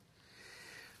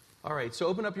All right, so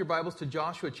open up your Bibles to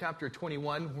Joshua chapter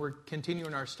 21. We're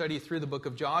continuing our study through the book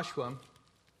of Joshua.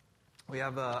 We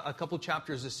have a couple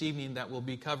chapters this evening that we'll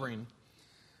be covering.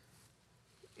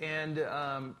 And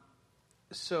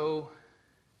so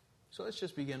let's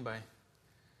just begin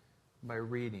by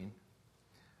reading.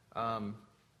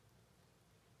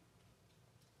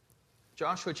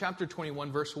 Joshua chapter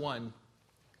 21, verse 1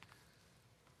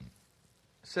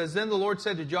 says, "Then the Lord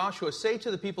said to Joshua, say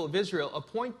to the people of Israel,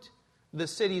 appoint the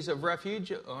cities of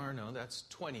refuge." Or no, that's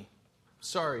 20.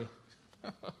 Sorry.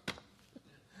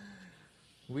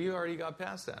 We already got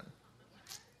past that.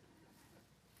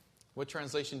 What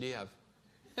translation do you have?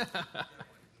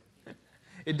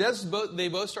 It does both. They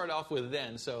both start off with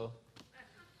 "then," so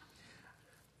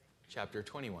chapter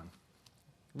 21.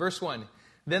 Verse 1.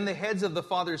 "Then the heads of the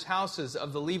fathers' houses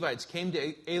of the Levites came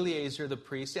to Eleazar the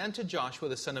priest and to Joshua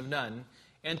the son of Nun,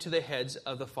 and to the heads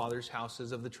of the fathers'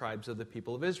 houses of the tribes of the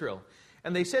people of Israel.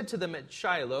 And they said to them at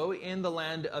Shiloh in the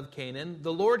land of Canaan,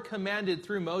 the Lord commanded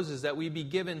through Moses that we be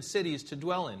given cities to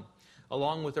dwell in,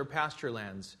 along with our pasture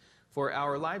lands, for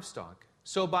our livestock.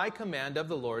 So by command of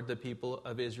the Lord, the people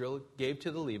of Israel gave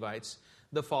to the Levites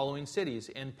the following cities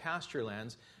and pasture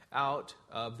lands out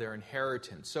of their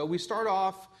inheritance." So we start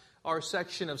off our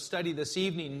section of study this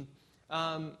evening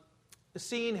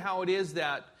seeing how it is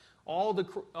that all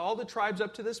the tribes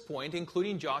up to this point,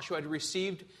 including Joshua, had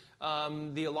received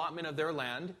the allotment of their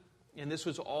land. And this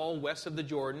was all west of the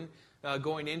Jordan,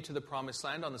 going into the promised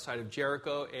land on the side of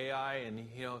Jericho, Ai,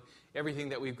 and everything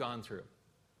that we've gone through.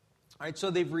 All right, so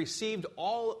they've received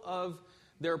all of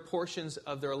their portions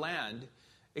of their land,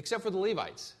 except for the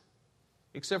Levites.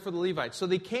 So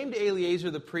they came to Eleazar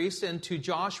the priest and to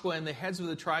Joshua and the heads of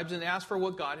the tribes and asked for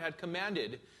what God had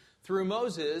commanded through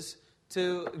Moses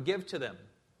to give to them.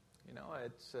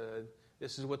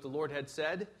 This is what the Lord had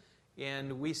said,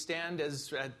 and we stand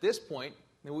at this point,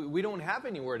 we don't have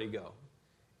anywhere to go.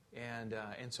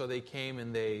 And so they came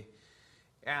and they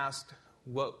asked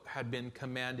what had been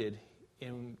commanded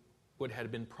in what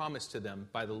had been promised to them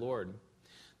by the Lord.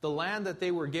 The land that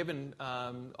they were given,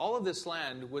 all of this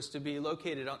land was to be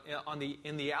located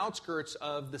in the outskirts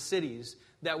of the cities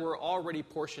that were already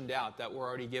portioned out, that were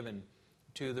already given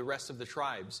to the rest of the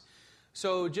tribes.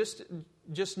 So just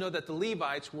know that the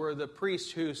Levites were the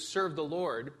priests who served the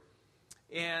Lord,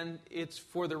 and it's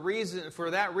for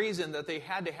that reason that they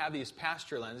had to have these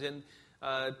pasture lands and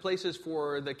places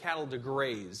for the cattle to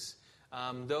graze,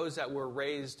 those that were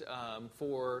raised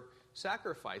for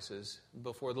sacrifices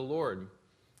before the Lord.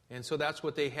 And so that's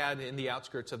what they had in the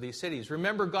outskirts of these cities.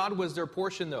 Remember, God was their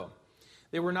portion, though.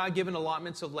 They were not given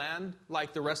allotments of land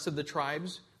like the rest of the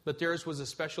tribes, but theirs was a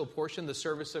special portion, the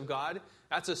service of God.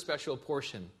 That's a special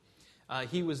portion.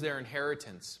 He was their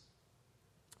inheritance.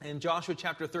 In Joshua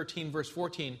chapter 13, verse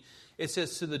 14, it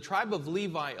says, "To the tribe of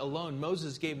Levi alone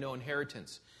Moses gave no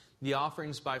inheritance. The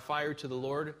offerings by fire to the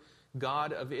Lord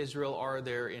God of Israel are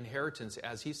their inheritance,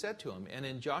 as he said to him." And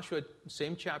in Joshua,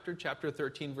 same chapter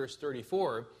 13, verse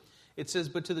 34, it says,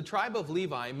 "But to the tribe of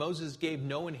Levi Moses gave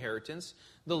no inheritance.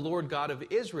 The Lord God of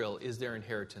Israel is their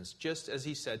inheritance, just as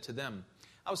he said to them."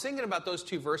 I was thinking about those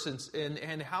two verses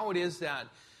and how it is that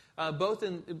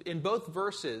in both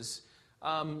verses,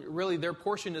 really their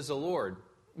portion is the Lord.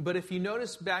 But if you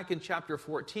notice back in chapter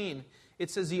 14, it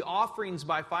says the offerings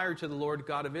by fire to the Lord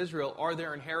God of Israel are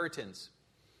their inheritance.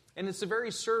 And it's the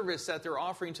very service that they're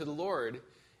offering to the Lord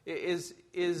is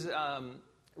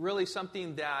really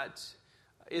something that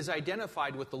is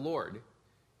identified with the Lord.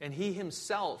 And he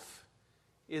himself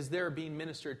is there being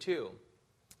ministered to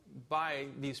by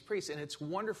these priests, and it's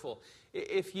wonderful.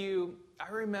 I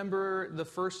remember the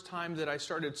first time that I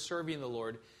started serving the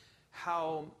Lord,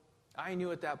 how I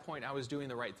knew at that point I was doing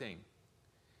the right thing.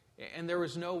 And there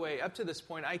was no way, up to this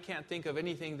point, I can't think of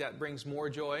anything that brings more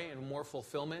joy and more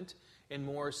fulfillment and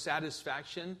more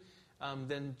satisfaction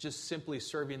than just simply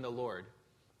serving the Lord.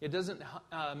 It doesn't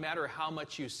matter how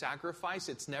much you sacrifice,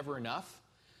 it's never enough.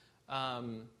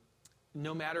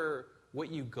 No matter what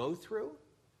you go through,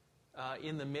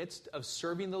 in the midst of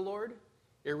serving the Lord,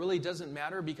 it really doesn't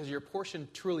matter because your portion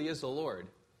truly is the Lord.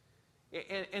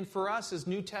 And for us as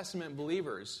New Testament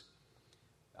believers,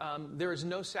 there is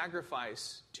no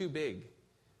sacrifice too big.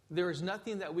 There is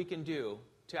nothing that we can do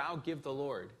to outgive the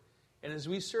Lord. And as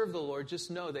we serve the Lord, just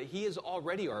know that he is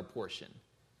already our portion.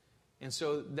 And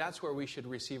so that's where we should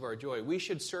receive our joy. We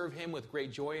should serve him with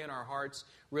great joy in our hearts,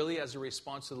 really as a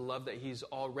response to the love that he's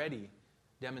already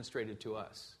demonstrated to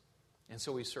us. And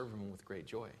so we serve him with great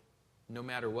joy, no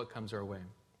matter what comes our way.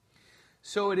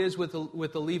 So it is with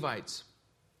the Levites.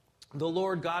 The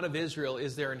Lord God of Israel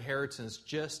is their inheritance,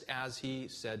 just as he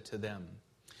said to them.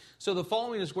 So the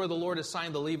following is where the Lord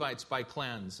assigned the Levites by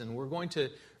clans. And we're going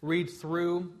to read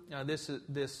through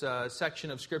this section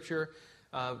of Scripture,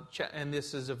 and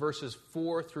this is verses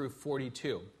 4 through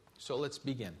 42. So let's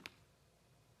begin.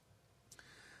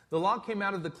 The law came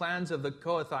out of the clans of the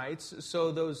Kohathites,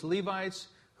 so those Levites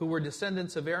who were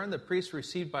descendants of Aaron, the priests,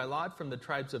 received by lot from the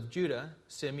tribes of Judah,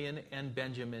 Simeon, and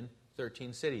Benjamin,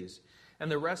 13 cities. And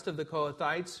the rest of the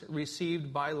Kohathites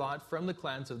received by lot from the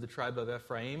clans of the tribe of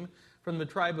Ephraim, from the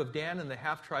tribe of Dan and the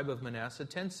half-tribe of Manasseh,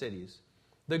 10 cities.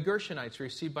 The Gershonites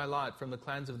received by lot from the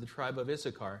clans of the tribe of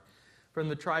Issachar, from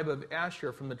the tribe of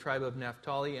Asher, from the tribe of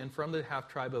Naphtali, and from the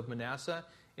half-tribe of Manasseh,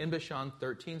 in Bashan,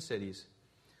 13 cities.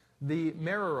 The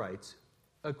Merarites,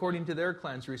 according to their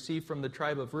clans, received from the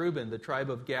tribe of Reuben, the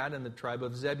tribe of Gad, and the tribe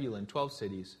of Zebulun, 12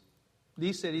 cities.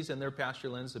 These cities and their pasture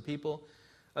lands the people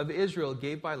of Israel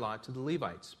gave by lot to the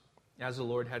Levites, as the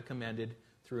Lord had commanded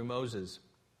through Moses.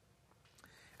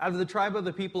 Out of the tribe of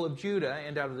the people of Judah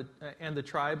and the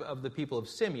tribe of the people of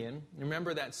Simeon,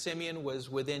 remember that Simeon was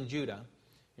within Judah.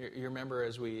 You remember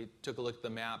as we took a look at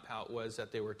the map how it was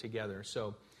that they were together.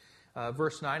 So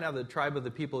verse 9, out of the tribe of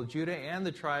the people of Judah and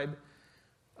the tribe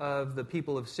of the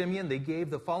people of Simeon, they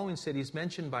gave the following cities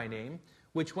mentioned by name,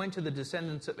 which went to the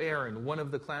descendants of Aaron, one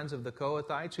of the clans of the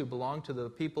Kohathites who belonged to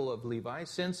the people of Levi,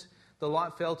 since the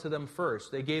lot fell to them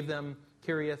first. They gave them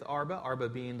Kiriath Arba, Arba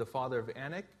being the father of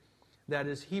Anak, that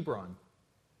is Hebron,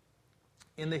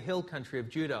 in the hill country of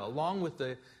Judah, along with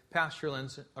the pasture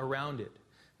lands around it.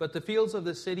 But the fields of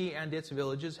the city and its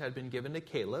villages had been given to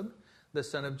Caleb, the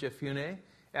son of Jephunneh,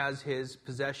 as his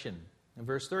possession. In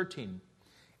verse 13,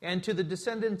 and to the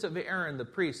descendants of Aaron the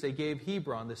priest they gave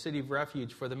Hebron, the city of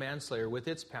refuge for the manslayer, with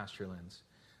its pasture lands,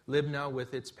 Libnah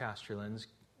with its pasture lands,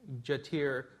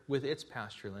 Jatir with its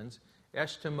pasture lands,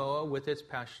 Eshtemoa with its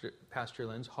pasture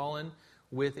lands, Holon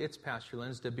with its pasture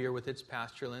lands, Debir with its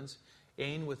pasture lands,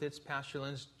 Ain with its pasture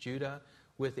lands, Judah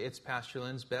with its pasture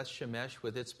lands, Beth Shemesh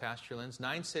with its pasture lands,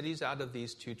 9 cities out of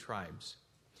these 2 tribes.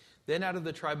 Then out of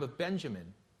the tribe of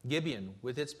Benjamin, Gibeon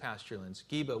with its pasture lands,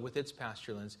 Geba with its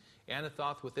pasture lands,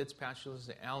 Anathoth with its pasture lands,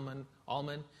 and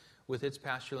Almon with its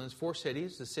pasture lands, 4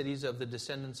 cities. The cities of the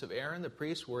descendants of Aaron, the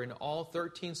priests, were in all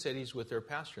 13 cities with their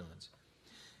pasture lands.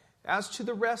 As to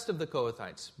the rest of the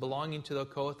Kohathites, belonging to the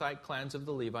Kohathite clans of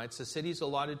the Levites, the cities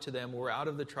allotted to them were out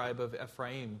of the tribe of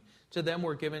Ephraim. To them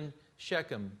were given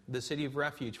Shechem, the city of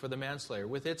refuge for the manslayer,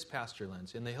 with its pasture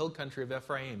lands, in the hill country of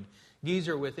Ephraim,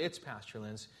 Gezer with its pasture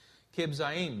lands,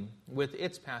 Kibzaim with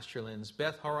its pasture lands,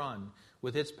 Beth Horon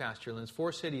with its pasture lands,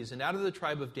 4 cities. And out of the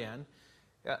tribe of Dan,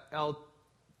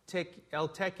 Elteke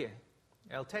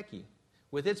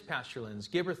with its pasture lands,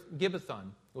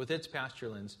 Gibbethon with its pasture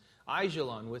lands,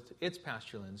 Aijalon with its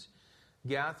pasture lands,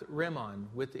 Gath Rimmon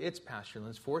with its pasture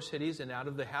lands, 4 cities. And out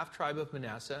of the half-tribe of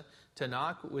Manasseh,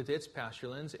 Tanakh with its pasture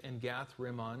lands, and Gath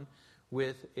Rimmon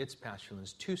with its pasture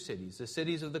lands, 2 cities. The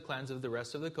cities of the clans of the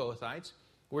rest of the Kohathites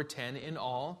were 10 in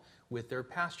all, with their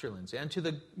pasture lands. And to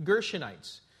the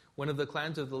Gershonites, one of the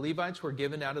clans of the Levites, were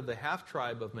given out of the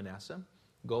half-tribe of Manasseh,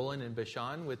 Golan and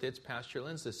Bashan with its pasture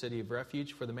lands, the city of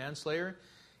refuge for the manslayer,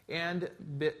 and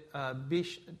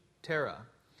Bishtera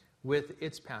with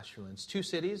its pasture lands, 2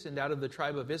 cities. And out of the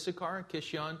tribe of Issachar,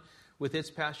 Kishion with its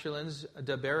pasture lands,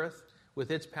 Dabereth with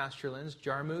its pasture lands,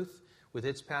 Jarmuth with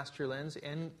its pasture lands,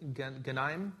 and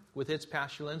Ganaim with its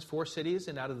pasture lands, 4 cities.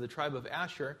 And out of the tribe of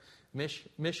Asher,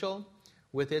 Mishal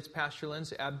with its pasture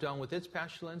lands, Abdon with its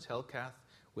pasture lands, Helkath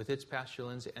with its pasture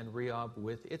lands, and Rehob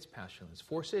with its pasture lands,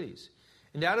 4 cities.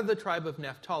 And out of the tribe of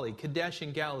Naphtali, Kadesh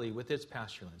in Galilee with its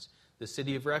pasture lands, the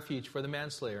city of refuge for the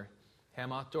manslayer,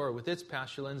 Hamath Dor with its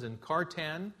pasture lands, and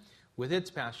Kartan with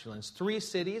its pasture lands, 3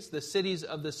 cities. The cities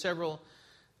of the several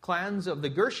clans of the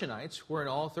Gershonites were in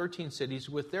all 13 cities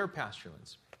with their pasture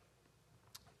lands.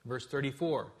 Verse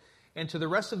 34, and to the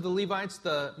rest of the Levites,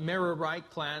 the Merarite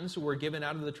clans were given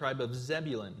out of the tribe of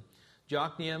Zebulun,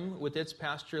 Jokneam with its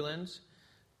pasture lands,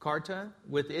 Karta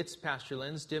with its pasture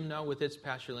lands, Dimnah with its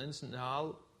pasture lands,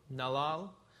 Nalal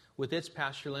with its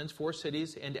pasture lands, 4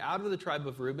 cities. And out of the tribe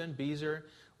of Reuben, Bezer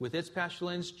with its pasture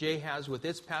lands, Jahaz with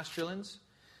its pasture lands,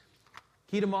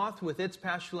 Kedemoth with its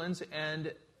pasture lands,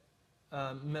 and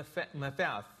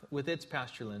Mephath with its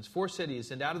pasture lands, 4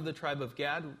 cities. And out of the tribe of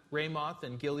Gad, Ramoth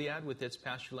and Gilead with its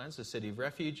pasture lands, the city of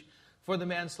refuge for the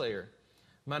manslayer,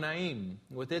 Manaim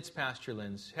with its pasture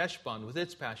lands, Heshbon with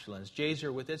its pasture lands,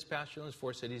 Jazer with its pasture lands,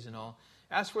 4 cities in all.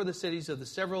 As for the cities of the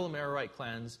several Merarite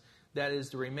clans, that is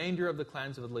the remainder of the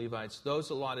clans of the Levites,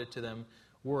 those allotted to them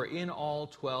were in all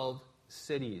 12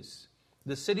 cities.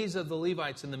 The cities of the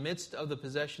Levites in the midst of the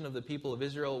possession of the people of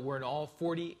Israel were in all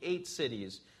 48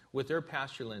 cities with their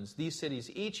pasture lands. These cities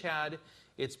each had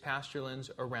its pasture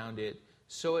lands around it,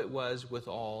 so it was with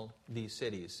all these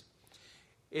cities.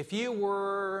 If you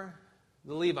were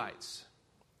the Levites,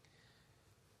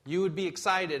 you would be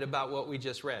excited about what we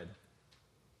just read,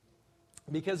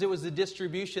 because it was the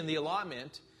distribution, the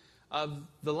allotment of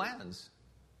the lands,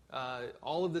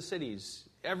 all of the cities,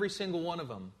 every single one of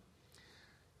them.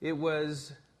 It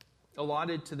was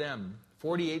allotted to them,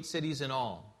 48 cities in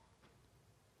all.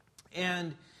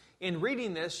 And in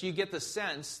reading this, you get the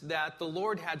sense that the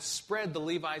Lord had spread the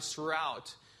Levites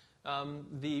throughout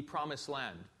the promised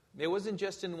land. It wasn't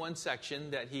just in one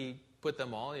section that he put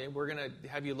them all. We're going to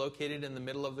have you located in the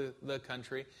middle of the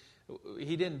country.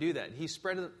 He didn't do that. He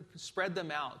spread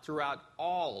them out throughout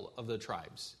all of the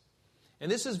tribes. And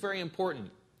this is very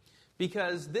important,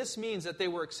 because this means that they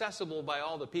were accessible by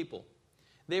all the people.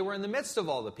 They were in the midst of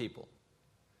all the people.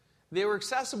 They were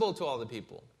accessible to all the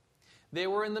people. They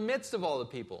were in the midst of all the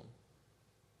people.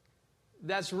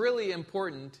 That's really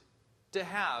important, to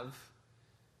have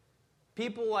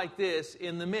people like this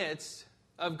in the midst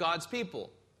of God's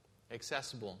people,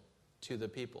 accessible to the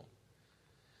people.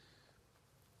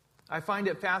 I find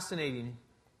it fascinating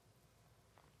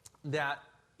that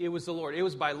it was the Lord. It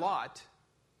was by lot,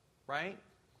 right?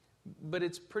 But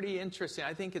it's pretty interesting.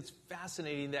 I think it's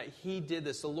fascinating that He did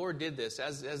this. The Lord did this.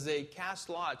 As they cast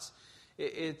lots,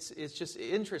 it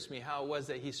interests me how it was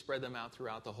that He spread them out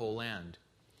throughout the whole land.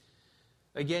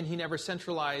 Again, He never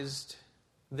centralized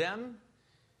them,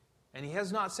 and He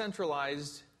has not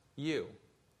centralized you,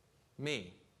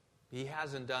 me. He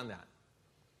hasn't done that.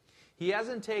 He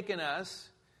hasn't taken us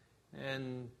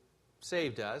and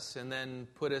saved us and then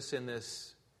put us in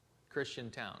this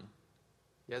Christian town.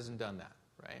 He hasn't done that,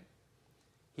 right?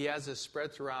 He has us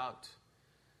spread throughout,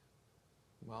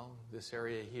 this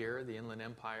area here, the Inland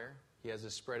Empire. He has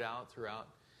us spread out throughout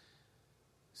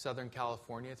Southern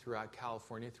California, throughout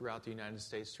the United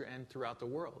States, and throughout the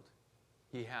world.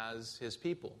 He has His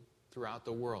people throughout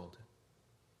the world.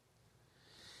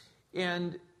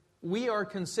 And we are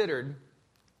considered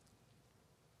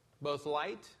both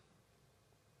light,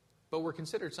 but we're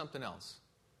considered something else.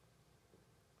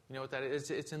 You know what that is?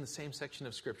 It's in the same section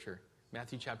of Scripture,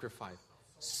 Matthew chapter 5.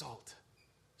 Salt.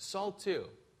 Salt too.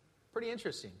 Pretty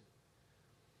interesting.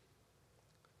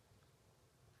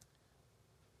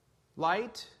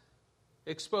 Light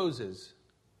exposes.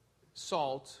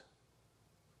 Salt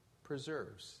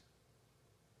preserves.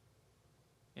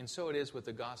 And so it is with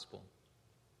the gospel.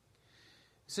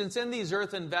 Since in these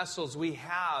earthen vessels we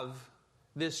have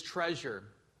this treasure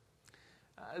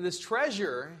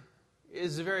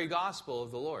is the very gospel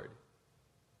of the Lord.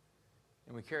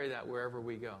 And we carry that wherever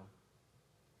we go.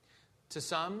 To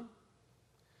some,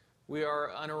 we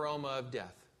are an aroma of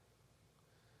death.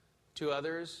 To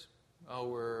others,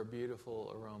 we're a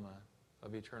beautiful aroma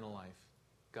of eternal life,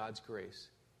 God's grace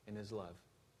and His love.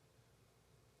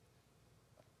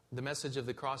 The message of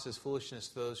the cross is foolishness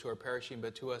to those who are perishing,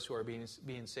 but to us who are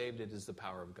being saved, it is the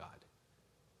power of God.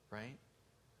 Right?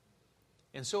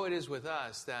 And so it is with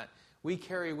us that we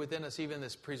carry within us even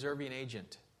this preserving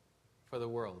agent for the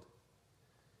world.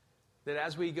 That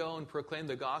as we go and proclaim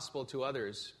the gospel to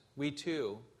others, we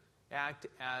too act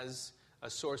as a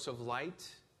source of light,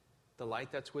 the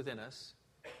light that's within us,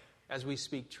 as we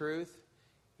speak truth,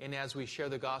 and as we share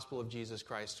the gospel of Jesus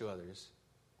Christ to others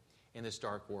in this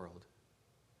dark world.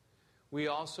 We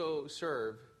also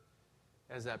serve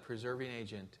as that preserving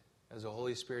agent, as the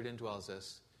Holy Spirit indwells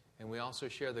us, and we also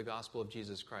share the gospel of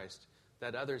Jesus Christ,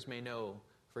 that others may know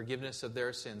forgiveness of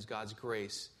their sins, God's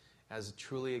grace, as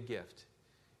truly a gift,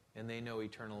 and they know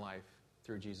eternal life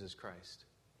through Jesus Christ.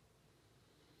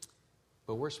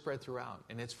 But we're spread throughout,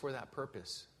 and it's for that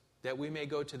purpose, that we may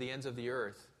go to the ends of the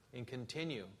earth and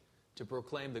continue to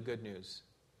proclaim the good news.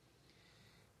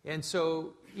 And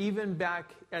so, even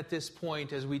back at this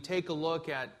point, as we take a look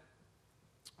at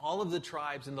all of the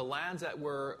tribes and the lands that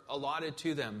were allotted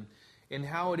to them, and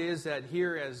how it is that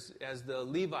here, as the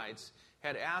Levites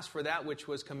had asked for that which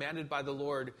was commanded by the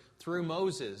Lord through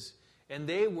Moses, and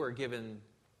they were given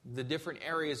the different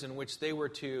areas in which they were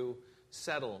to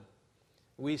settle,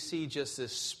 we see just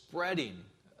this spreading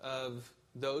of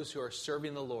those who are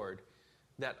serving the Lord,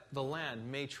 that the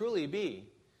land may truly be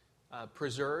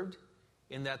preserved,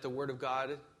 in that the Word of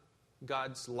God,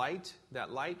 God's light,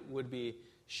 that light would be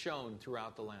shown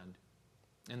throughout the land.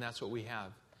 And that's what we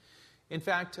have. In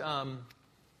fact,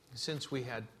 since we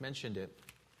had mentioned it,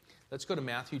 let's go to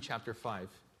Matthew chapter 5.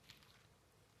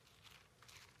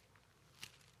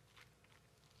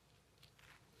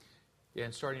 Yeah,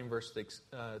 and starting in verse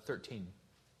 13.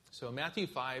 So Matthew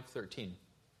 5:13.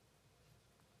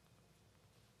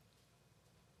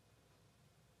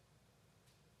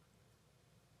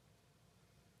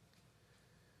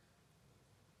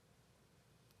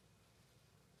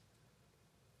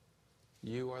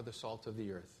 You are the salt of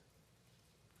the earth.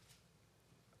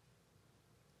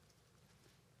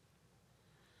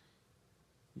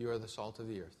 You are the salt of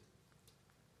the earth.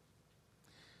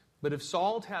 But if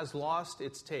salt has lost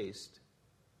its taste,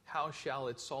 how shall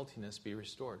its saltiness be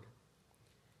restored?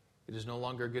 It is no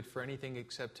longer good for anything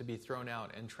except to be thrown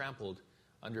out and trampled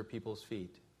under people's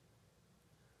feet.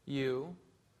 You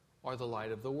are the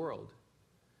light of the world.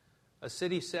 A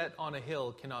city set on a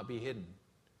hill cannot be hidden,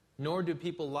 nor do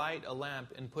people light a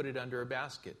lamp and put it under a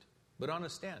basket, but on a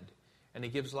stand, and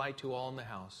it gives light to all in the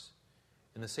house.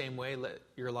 In the same way, let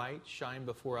your light shine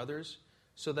before others,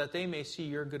 so that they may see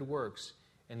your good works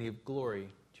and give glory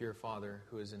to your Father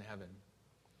who is in heaven.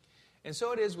 And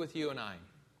so it is with you and I.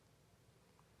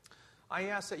 I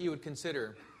ask that you would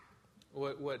consider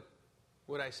what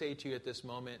I say to you at this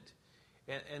moment,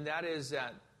 and that is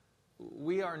that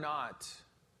we are not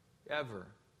ever,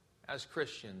 as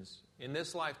Christians, in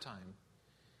this lifetime,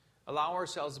 allow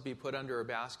ourselves to be put under a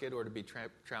basket or to be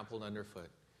trampled underfoot.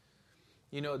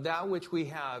 You know, that which we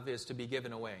have is to be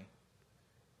given away.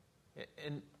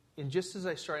 And just as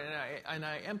I start, and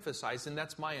I emphasize, and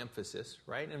that's my emphasis,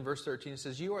 right? In verse 13 it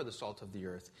says, you are the salt of the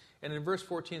earth. And in verse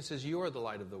 14 it says, you are the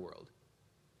light of the world.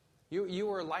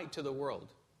 You are light to the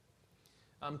world.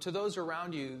 To those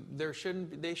around you, they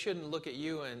shouldn't look at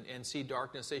you and see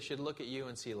darkness. They should look at you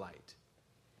and see light.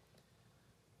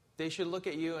 They should look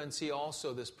at you and see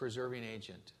also this preserving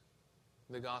agent,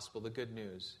 the gospel, the good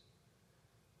news.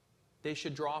 They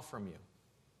should draw from you.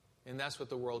 And that's what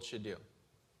the world should do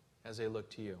as they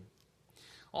look to you.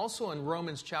 Also in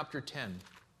Romans chapter 10.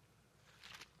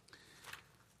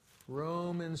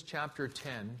 Romans chapter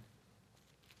 10.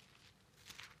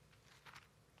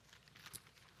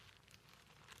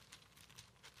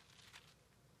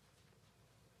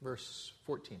 Verse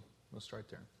 14. We'll start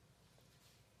there.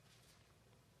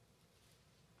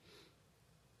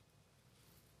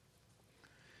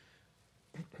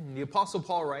 The Apostle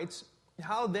Paul writes,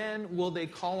 how then will they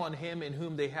call on him in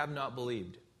whom they have not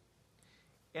believed?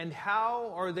 And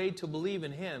how are they to believe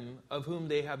in him of whom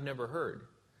they have never heard?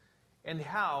 And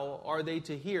how are they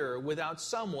to hear without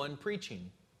someone preaching?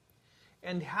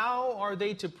 And how are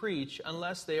they to preach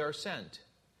unless they are sent?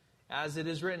 As it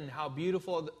is written, how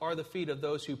beautiful are the feet of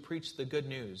those who preach the good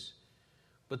news.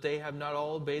 But they have not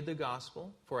all obeyed the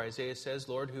gospel. For Isaiah says,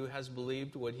 Lord, who has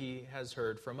believed what he has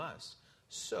heard from us?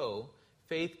 So,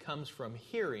 faith comes from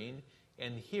hearing,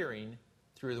 and hearing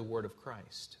through the word of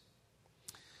Christ.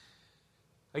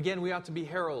 Again, we ought to be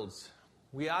heralds.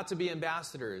 We ought to be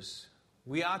ambassadors.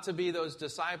 We ought to be those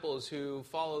disciples who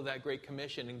follow that great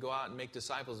commission and go out and make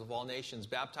disciples of all nations,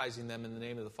 baptizing them in the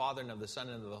name of the Father and of the Son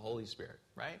and of the Holy Spirit,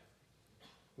 right?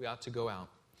 We ought to go out.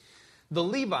 The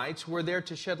Levites were there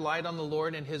to shed light on the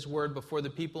Lord and his word before the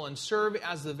people and serve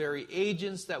as the very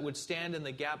agents that would stand in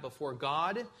the gap before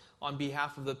God on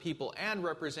behalf of the people and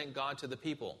represent God to the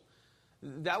people.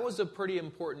 That was a pretty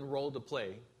important role to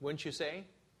play, wouldn't you say?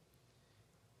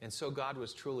 And so God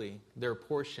was truly their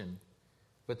portion.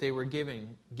 But they were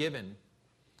given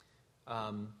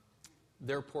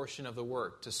their portion of the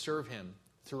work to serve him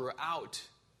throughout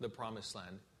the promised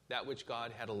land, that which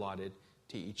God had allotted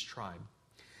to each tribe.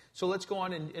 So let's go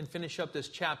on and finish up this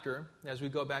chapter as we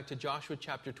go back to Joshua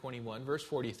chapter 21, verse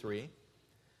 43. It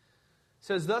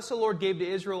says, thus the Lord gave to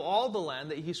Israel all the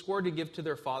land that he swore to give to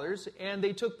their fathers, and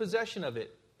they took possession of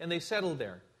it, and they settled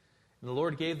there. And the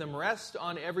Lord gave them rest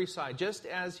on every side, just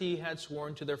as he had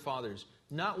sworn to their fathers.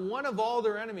 Not one of all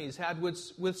their enemies had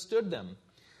withstood them,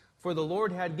 for the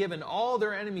Lord had given all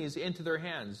their enemies into their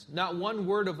hands. Not one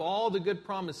word of all the good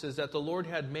promises that the Lord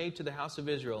had made to the house of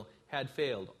Israel had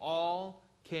failed. All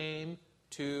came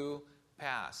to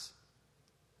pass.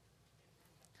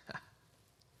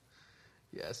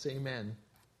 Yes, amen.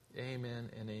 Amen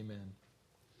and amen.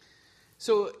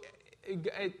 So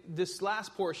this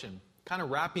last portion, kind of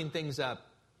wrapping things up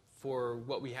for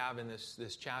what we have in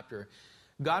this chapter,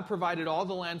 God provided all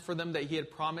the land for them that he had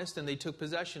promised, and they took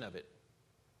possession of it.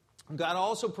 God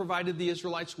also provided the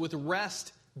Israelites with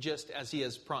rest, just as he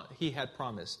had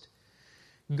promised.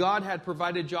 God had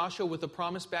provided Joshua with a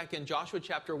promise back in Joshua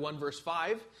chapter 1, verse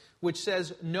 5, which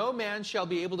says, no man shall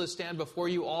be able to stand before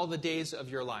you all the days of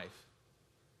your life.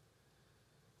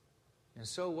 And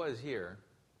so it was here,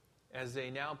 as they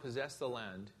now possess the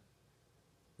land,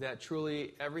 that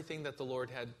truly everything that the Lord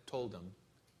had told them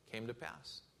came to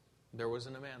pass. There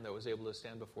wasn't a man that was able to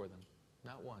stand before them.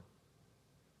 Not one.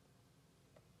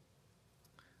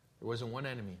 There wasn't one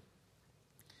enemy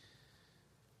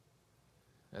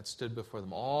that stood before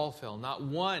them. All fell. Not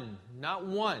one. Not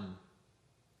one.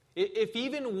 If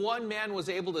even one man was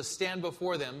able to stand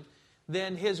before them,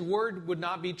 then his word would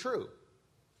not be true.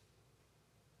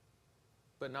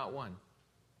 but not one.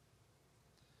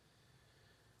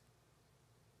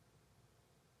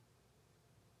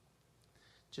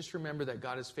 Just remember that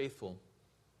God is faithful.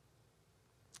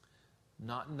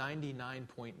 Not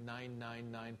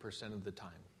 99.999% of the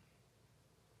time.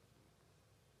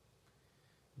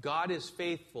 God is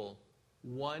faithful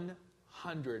 100%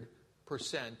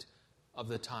 of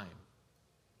the time.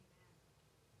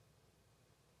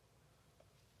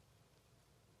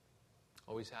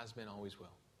 Always has been, always will.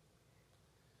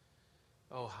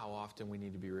 Oh, how often we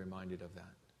need to be reminded of that.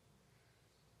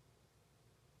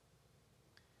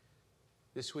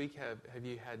 This week, have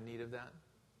you had need of that?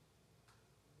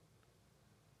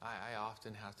 I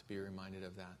often have to be reminded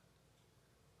of that.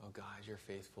 Oh, God, you're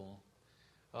faithful.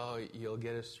 Oh, you'll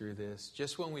get us through this.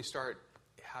 Just when we start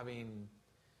having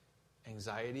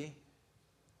anxiety,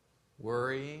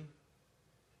 worry,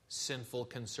 sinful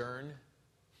concern,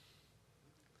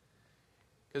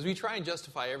 because we try and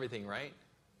justify everything, right?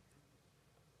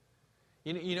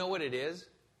 You know what it is?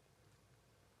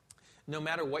 No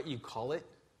matter what you call it,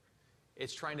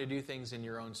 it's trying to do things in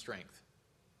your own strength.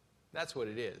 That's what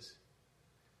it is.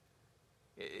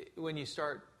 When you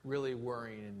start really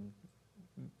worrying and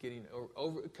getting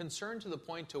concerned to the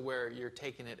point to where you're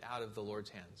taking it out of the Lord's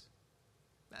hands,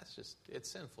 that's just, it's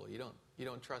sinful. You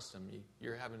don't trust Him.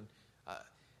 You're having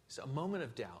a moment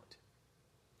of doubt.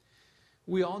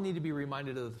 We all need to be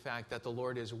reminded of the fact that the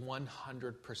Lord is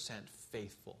 100%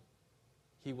 faithful.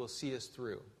 He will see us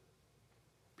through.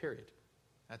 Period.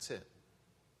 That's it.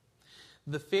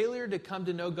 The failure to come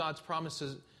to know God's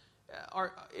promises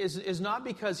is not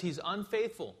because He's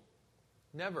unfaithful.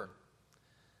 Never.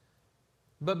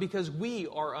 But because we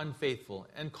are unfaithful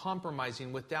and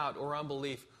compromising with doubt or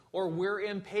unbelief, or we're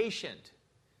impatient.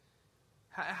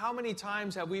 How many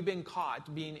times have we been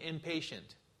caught being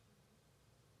impatient?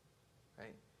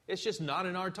 Right? It's just not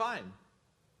in our time.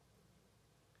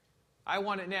 I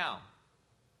want it now.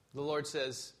 The Lord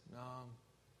says, no,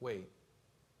 wait.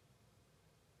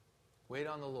 Wait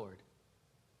on the Lord.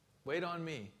 Wait on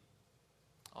me.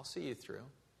 I'll see you through.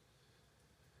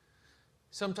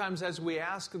 Sometimes as we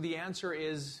ask, the answer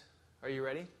is, are you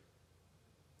ready?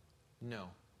 No.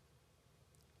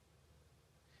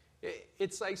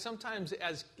 It's like sometimes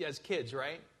as kids,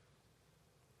 right?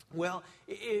 Well,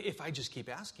 if I just keep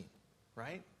asking,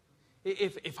 right?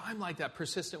 If I'm like that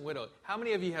persistent widow, how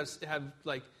many of you have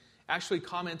like actually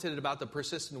commented about the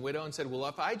persistent widow and said, well,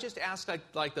 if I just ask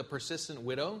like the persistent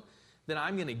widow, then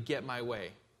I'm going to get my way,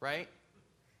 right?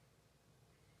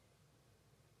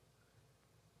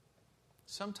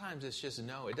 Sometimes it's just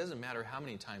no. It doesn't matter how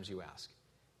many times you ask.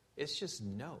 It's just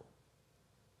no.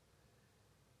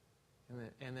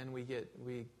 And then we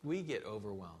get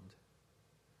overwhelmed.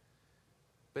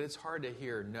 But it's hard to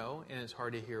hear no, and it's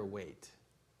hard to hear wait.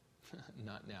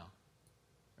 Not now.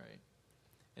 Right?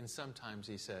 And sometimes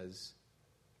He says,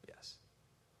 yes.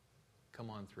 Come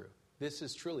on through. This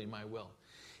is truly my will.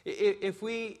 If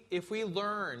we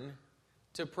learn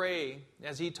to pray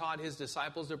as He taught His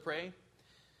disciples to pray,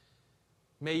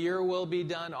 may your will be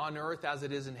done on earth as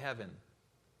it is in heaven,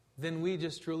 then we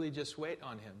just truly just wait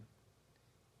on Him.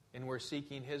 And we're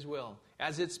seeking His will.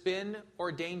 As it's been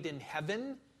ordained in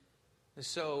heaven,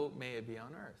 so may it be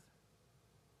on earth.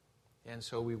 And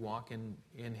so we walk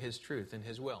in His truth, in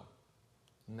His will.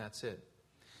 And that's it.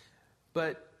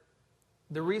 But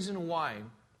the reason why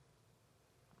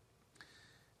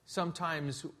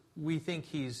sometimes we think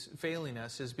He's failing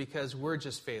us is because we're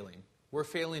just failing. We're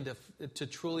failing to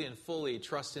truly and fully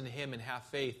trust in Him and have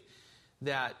faith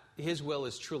that His will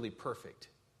is truly perfect.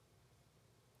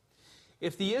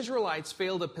 If the Israelites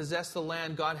failed to possess the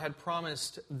land God had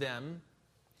promised them,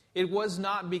 it was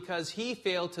not because He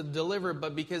failed to deliver,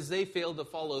 but because they failed to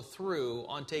follow through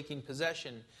on taking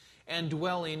possession and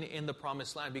dwelling in the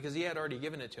promised land, because He had already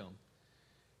given it to them.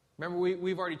 Remember,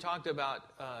 we've already talked about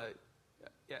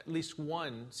at least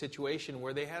one situation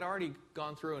where they had already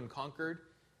gone through and conquered,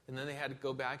 and then they had to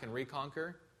go back and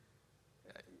reconquer.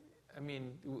 I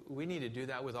mean, we need to do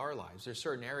that with our lives. There's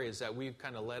certain areas that we've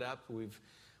kind of let up, we've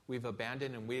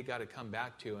abandoned, and we've got to come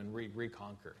back to and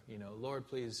reconquer. You know, Lord,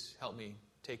 please help me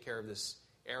take care of this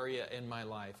area in my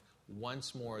life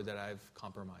once more that I've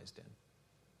compromised in.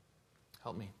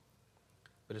 Help me.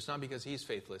 But it's not because He's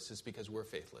faithless, it's because we're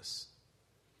faithless.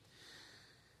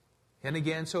 And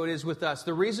again, so it is with us.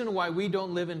 The reason why we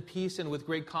don't live in peace and with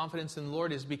great confidence in the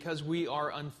Lord is because we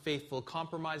are unfaithful,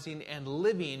 compromising, and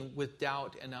living with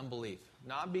doubt and unbelief.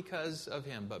 Not because of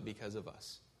Him, but because of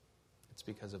us. It's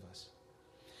because of us.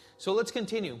 So let's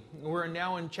continue. We're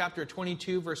now in chapter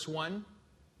 22, verse 1.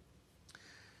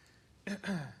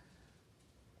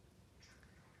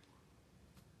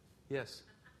 Yes.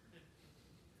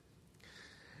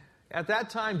 At that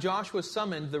time Joshua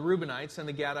summoned the Reubenites and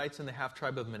the Gadites and the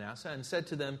half-tribe of Manasseh and said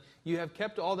to them, "You have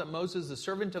kept all that Moses, the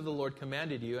servant of the Lord,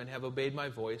 commanded you and have obeyed my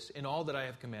voice in all that I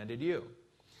have commanded you.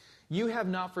 You have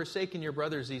not forsaken your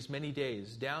brothers these many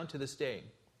days, down to this day,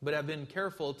 but have been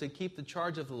careful to keep the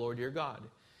charge of the Lord your God.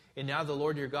 And now the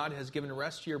Lord your God has given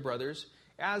rest to your brothers,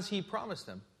 as he promised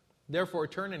them. Therefore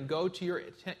turn and go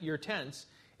to your tents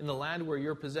in the land where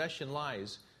your possession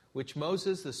lies, which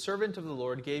Moses, the servant of the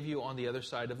Lord, gave you on the other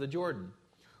side of the Jordan.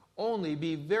 Only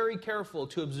be very careful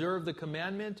to observe the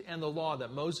commandment and the law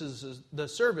that Moses, the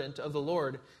servant of the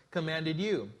Lord, commanded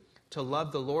you, to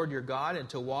love the Lord your God and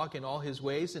to walk in all his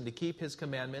ways and to keep his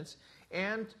commandments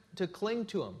and to cling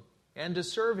to him and to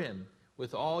serve him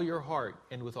with all your heart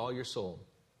and with all your soul."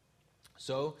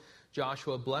 So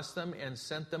Joshua blessed them and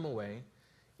sent them away,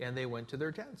 and they went to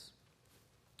their tents.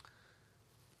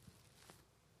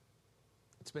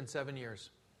 It's been 7 years.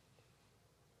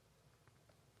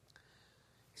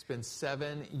 It's been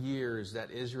 7 years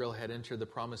that Israel had entered the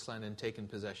promised land and taken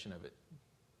possession of it.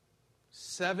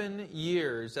 7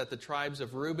 years that the tribes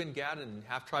of Reuben, Gad, and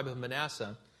half-tribe of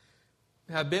Manasseh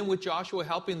have been with Joshua,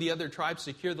 helping the other tribes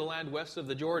secure the land west of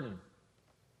the Jordan.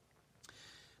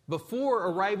 Before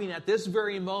arriving at this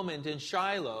very moment in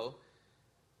Shiloh,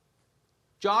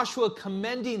 Joshua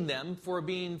commending them for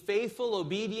being faithful,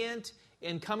 obedient,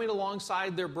 and coming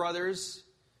alongside their brothers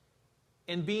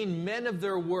and being men of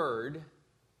their word,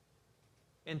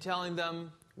 and telling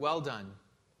them, "Well done.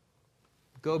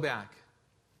 Go back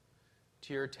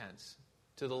to your tents,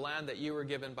 to the land that you were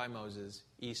given by Moses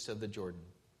east of the Jordan."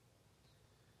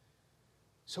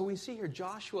 So we see here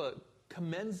Joshua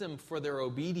commends them for their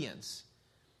obedience,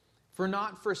 for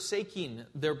not forsaking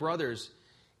their brothers,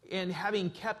 and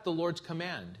having kept the Lord's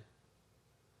command.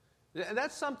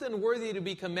 That's something worthy to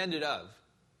be commended of.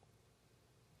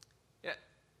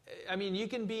 I mean, you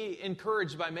can be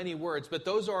encouraged by many words, but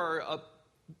those are,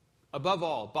 above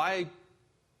all, by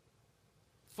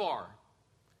far,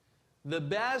 the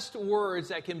best words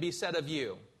that can be said of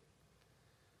you.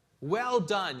 Well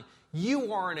done.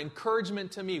 You are an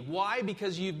encouragement to me. Why?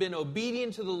 Because you've been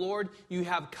obedient to the Lord. You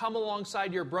have come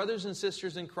alongside your brothers and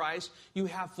sisters in Christ. You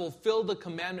have fulfilled the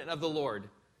commandment of the Lord.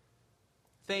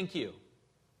 Thank you.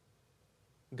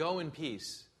 Go in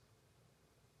peace.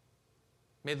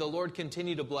 May the Lord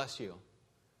continue to bless you.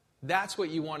 That's what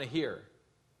you want to hear.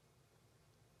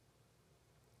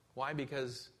 Why?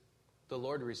 Because the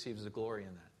Lord receives the glory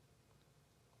in that.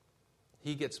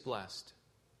 He gets blessed.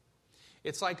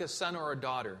 It's like a son or a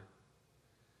daughter.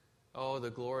 Oh,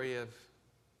 the glory of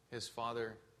his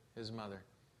father, his mother.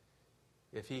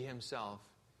 If he himself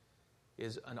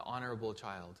is an honorable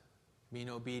child, being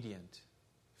obedient,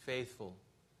 faithful,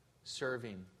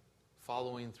 serving,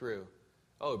 following through.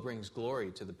 Oh, it brings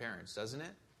glory to the parents, doesn't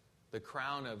it? The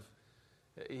crown of,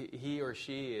 he or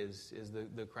she is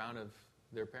the crown of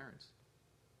their parents.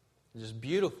 It's just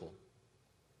beautiful.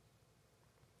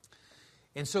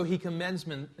 And so he commends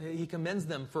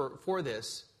them for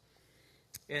this.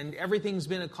 And everything's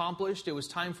been accomplished. It was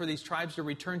time for these tribes to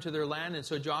return to their land. And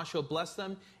so Joshua blessed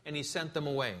them and he sent them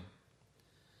away.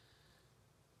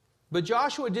 But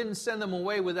Joshua didn't send them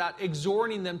away without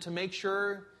exhorting them to make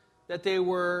sure that they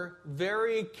were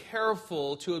very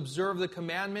careful to observe the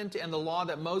commandment and the law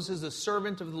that Moses, the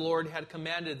servant of the Lord, had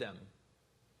commanded them.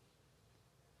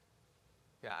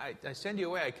 Yeah, I send you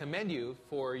away. I commend you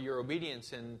for your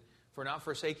obedience and for not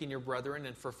forsaking your brethren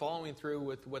and for following through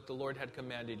with what the Lord had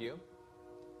commanded you.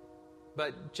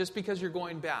 But just because you're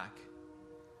going back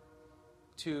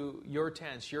to your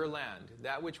tents, your land,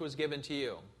 that which was given to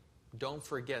you, don't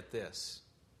forget this.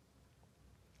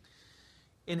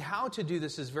 And how to do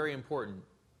this is very important.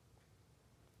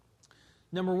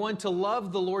 Number one, to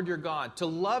love the Lord your God. To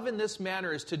love in this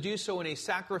manner is to do so in a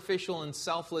sacrificial and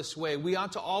selfless way. We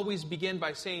ought to always begin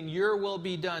by saying, "Your will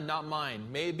be done, not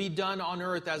mine. May it be done on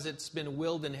earth as it's been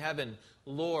willed in heaven.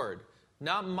 Lord,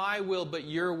 not my will, but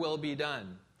your will be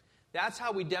done." That's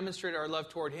how we demonstrate our love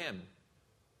toward Him.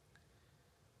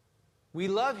 We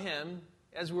love Him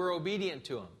as we're obedient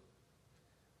to Him.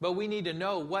 But we need to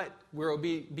know what we're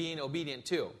being obedient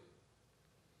to.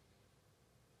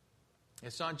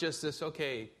 It's not just this,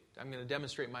 okay, I'm going to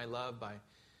demonstrate my love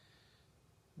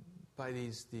by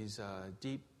these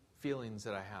deep feelings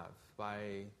that I have,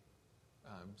 by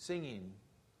singing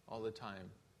all the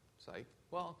time. It's like,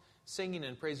 well, singing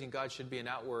and praising God should be an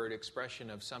outward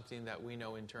expression of something that we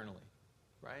know internally,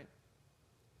 right?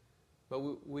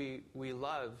 But we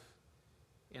love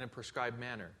in a prescribed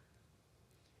manner.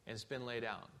 And it's been laid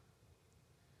out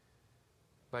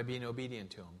by being obedient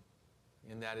to Him.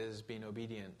 And that is being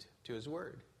obedient to His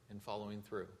Word and following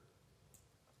through.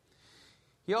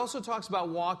 He also talks about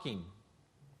walking,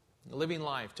 living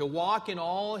life, to walk in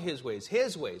all His ways,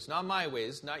 not my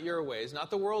ways, not your ways, not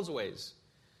the world's ways,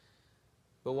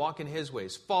 but walk in His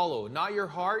ways. Follow, not your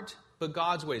heart, but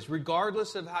God's ways,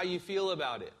 regardless of how you feel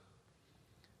about it.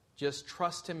 Just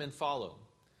trust Him and follow.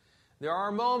 There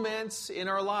are moments in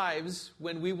our lives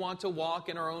when we want to walk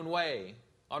in our own way,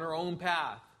 on our own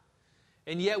path,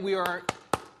 and yet we are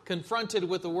confronted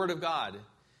with the Word of God.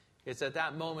 It's at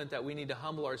that moment that we need to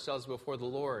humble ourselves before the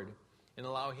Lord and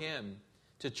allow Him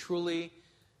to truly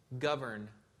govern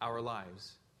our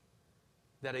lives.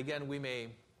 That again we may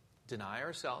deny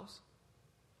ourselves,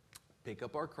 pick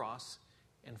up our cross,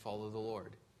 and follow the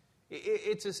Lord.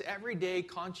 It's this everyday,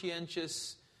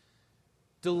 conscientious,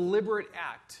 deliberate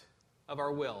act of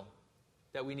our will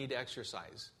that we need to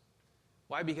exercise.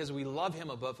 Why? Because we love Him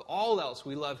above all else.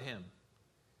 We love Him.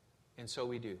 And so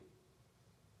we do.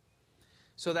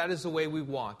 So that is the way we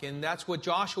walk. And that's what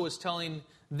Joshua is telling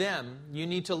them. You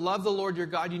need to love the Lord your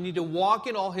God. You need to walk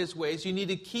in all His ways. You need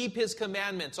to keep His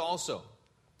commandments also.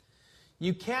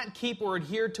 You can't keep or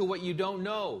adhere to what you don't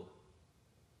know.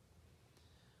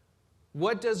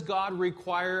 What does God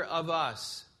require of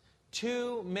us?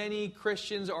 Too many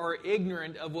Christians are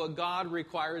ignorant of what God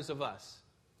requires of us.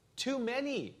 Too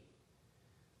many.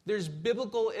 There's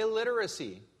biblical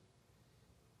illiteracy.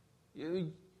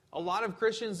 A lot of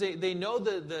Christians, they know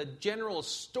the general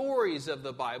stories of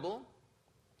the Bible,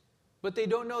 but they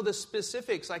don't know the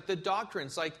specifics, like the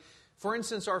doctrines. Like, for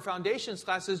instance, our foundations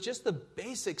class is just the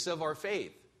basics of our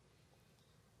faith.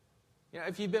 You know,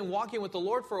 if you've been walking with the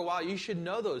Lord for a while, you should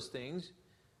know those things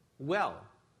well,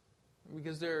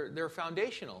 because they're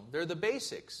foundational. They're the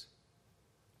basics.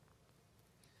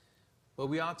 But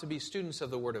we ought to be students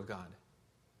of the Word of God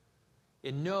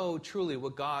and know truly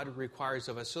what God requires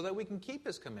of us so that we can keep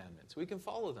His commandments. We can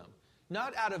follow them.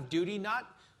 Not out of duty, not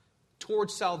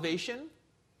towards salvation,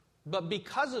 but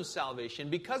because of salvation,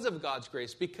 because of God's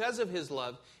grace, because of His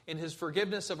love and His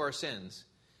forgiveness of our sins.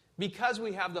 Because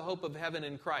we have the hope of heaven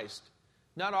in Christ.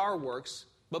 Not our works,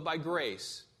 but by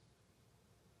grace.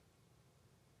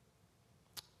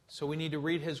 So we need to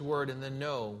read His Word and then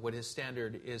know what His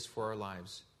standard is for our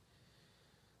lives.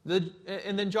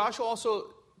 And then Joshua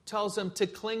also tells them to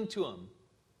cling to Him.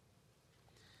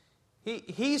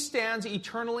 He stands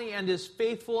eternally and is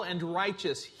faithful and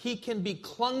righteous. He can be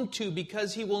clung to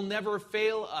because He will never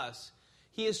fail us.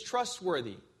 He is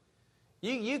trustworthy.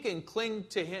 You can cling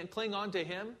to Him, cling on to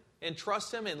Him and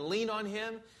trust Him and lean on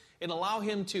Him and allow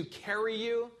Him to carry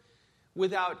you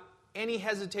without any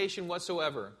hesitation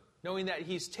whatsoever, knowing that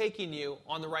He's taking you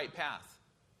on the right path.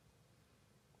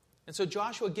 And so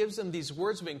Joshua gives them these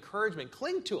words of encouragement.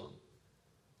 Cling to Him.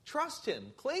 Trust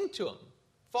Him. Cling to Him.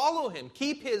 Follow Him.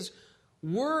 Keep His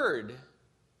word.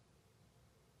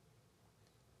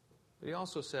 But He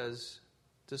also says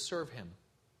to serve Him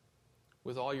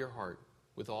with all your heart,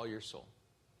 with all your soul.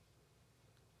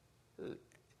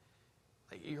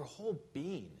 Like your whole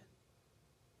being.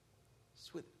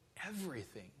 Just with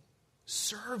everything.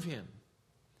 Serve Him.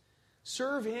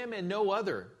 Serve Him and no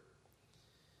other.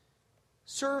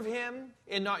 Serve Him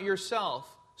and not yourself.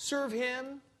 Serve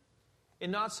Him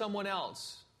and not someone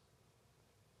else.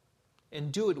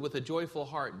 And do it with a joyful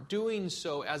heart. Doing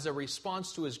so as a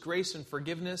response to His grace and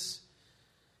forgiveness,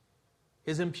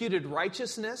 His imputed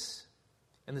righteousness,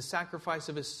 and the sacrifice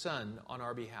of His Son on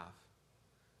our behalf.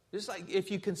 Just like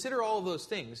if you consider all of those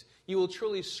things, you will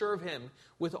truly serve Him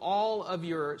with all of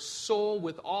your soul,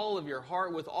 with all of your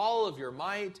heart, with all of your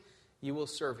might. You will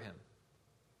serve Him.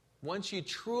 Once you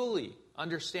truly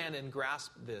understand and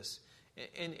grasp this,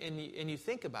 and you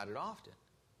think about it often.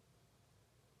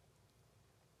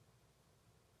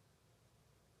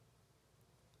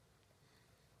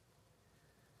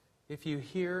 If you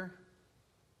hear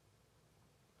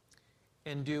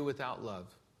and do without love,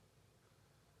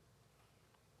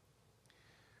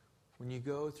 when you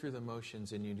go through the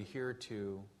motions and you adhere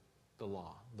to the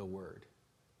law, the word,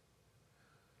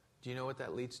 do you know what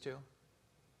that leads to?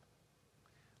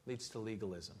 Leads to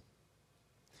legalism.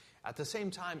 At the same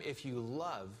time, if you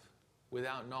love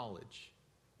without knowledge,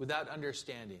 without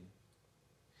understanding,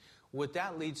 what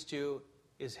that leads to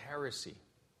is heresy.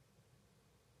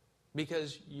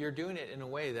 Because you're doing it in a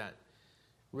way that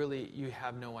really you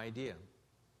have no idea.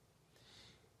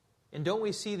 And don't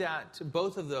we see that,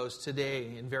 both of those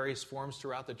today in various forms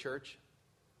throughout the church?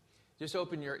 Just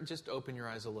open your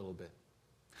eyes a little bit.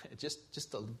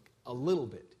 just a little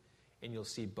bit. And you'll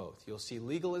see both. You'll see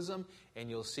legalism and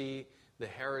you'll see the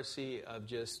heresy of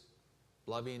just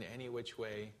loving any which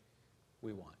way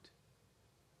we want.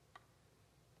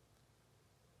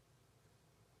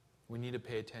 We need to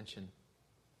pay attention.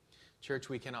 Church,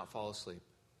 we cannot fall asleep.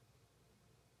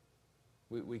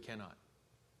 We cannot.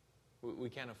 We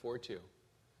can't afford to.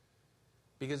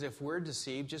 Because if we're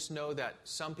deceived, just know that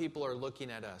some people are looking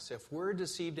at us. If we're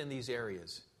deceived in these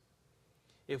areas,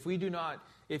 if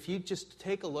you just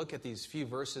take a look at these few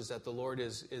verses that the Lord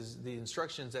is the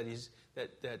instructions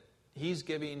that He's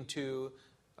giving to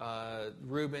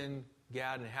Reuben,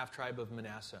 Gad, and half tribe of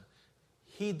Manasseh,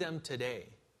 heed them today.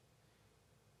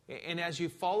 And as you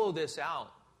follow this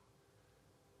out,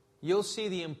 you'll see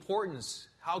the importance,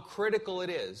 how critical it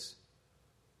is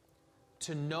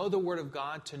to know the Word of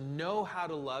God, to know how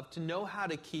to love, to know how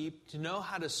to keep, to know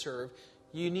how to serve.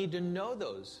 You need to know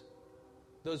those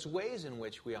ways in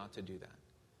which we ought to do that.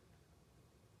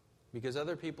 Because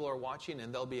other people are watching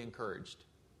and they'll be encouraged.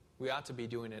 We ought to be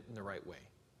doing it in the right way.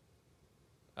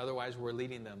 Otherwise, we're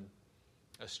leading them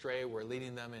astray. We're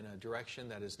leading them in a direction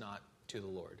that is not to the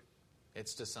Lord.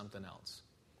 It's to something else.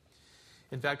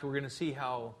 In fact, we're going to see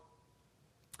how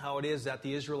it is that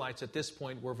the Israelites at this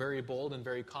point were very bold and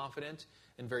very confident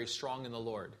and very strong in the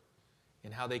Lord,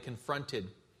 and how they confronted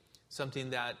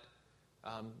something that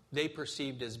they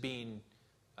perceived as being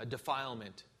a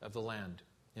defilement of the land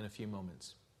in a few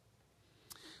moments.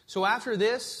 So after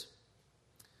this,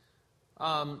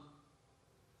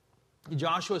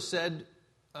 Joshua said,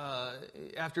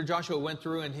 after Joshua went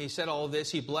through and he said all of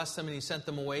this, he blessed them and he sent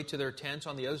them away to their tents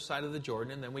on the other side of the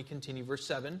Jordan. And then we continue, verse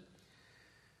 7. It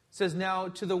says, now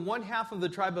to the one half of the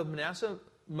tribe of Manasseh,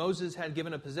 Moses had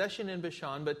given a possession in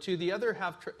Bashan, but to the other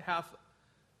half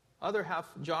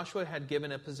Joshua had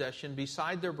given a possession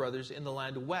beside their brothers in the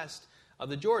land west of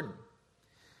the Jordan.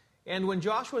 And when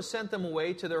Joshua sent them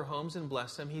away to their homes and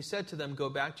blessed them, he said to them, go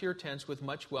back to your tents with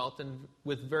much wealth and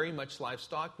with very much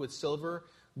livestock, with silver,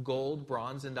 gold,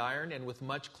 bronze, and iron, and with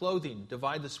much clothing.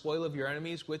 Divide the spoil of your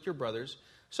enemies with your brothers.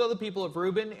 So the people of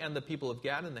Reuben and the people of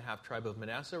Gad and the half-tribe of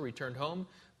Manasseh returned home,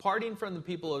 parting from the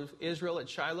people of Israel at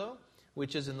Shiloh,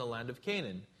 which is in the land of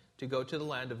Canaan, to go to the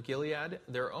land of Gilead,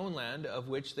 their own land, of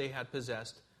which they had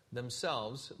possessed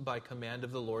themselves by command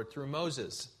of the Lord through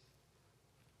Moses.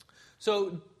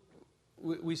 So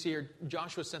we see here,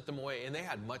 Joshua sent them away, and they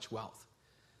had much wealth.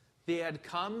 They had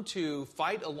come to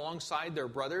fight alongside their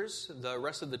brothers, the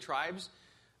rest of the tribes,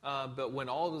 but when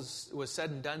all was said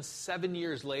and done, 7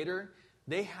 years later,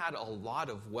 they had a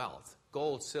lot of wealth.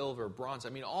 Gold, silver, bronze,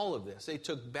 all of this they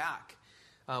took back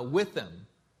with them.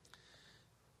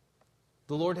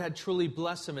 The Lord had truly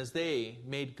blessed them as they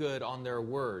made good on their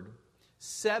word.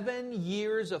 7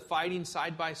 years of fighting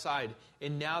side by side,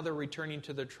 and now they're returning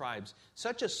to their tribes.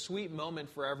 Such a sweet moment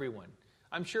for everyone.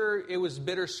 I'm sure it was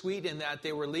bittersweet in that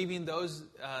they were leaving those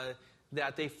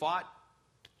that they fought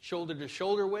shoulder to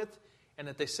shoulder with, and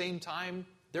at the same time,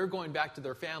 they're going back to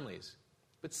their families.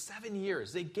 But 7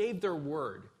 years, they gave their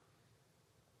word.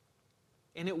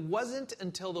 And it wasn't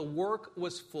until the work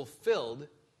was fulfilled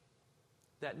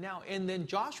that now, and then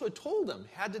Joshua told them,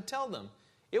 had to tell them.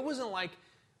 It wasn't like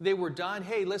they were done.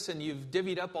 Hey, listen, you've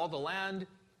divvied up all the land.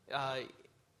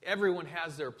 Everyone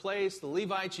has their place. The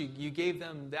Levites, you gave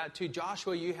them that too.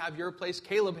 Joshua, you have your place.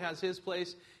 Caleb has his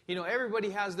place.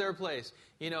 Everybody has their place.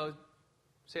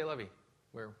 Say, Levy,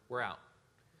 we're out.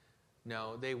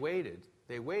 No, they waited.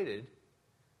 They waited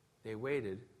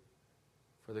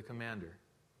for the commander.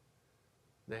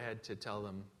 They had to tell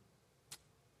them,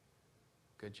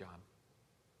 good job.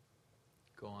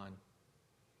 Go on.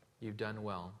 You've done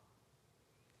well.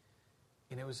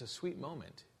 And it was a sweet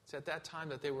moment. It's at that time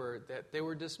that they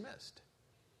were dismissed.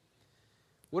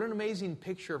 What an amazing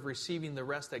picture of receiving the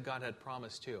rest that God had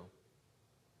promised too.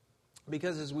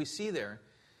 Because as we see there,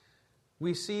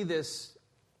 we see this,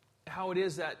 how it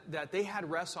is that they had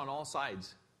rest on all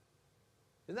sides.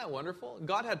 Isn't that wonderful?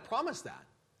 God had promised that.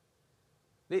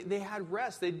 They had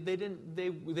rest. They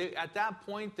at that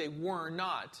point they were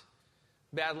not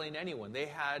battling anyone. They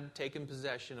had taken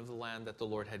possession of the land that the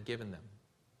Lord had given them.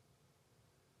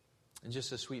 And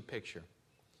just a sweet picture.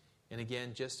 And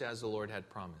again, just as the Lord had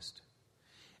promised.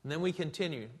 And then we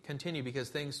continue because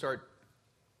things start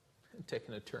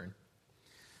taking a turn.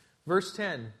 Verse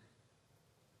 10.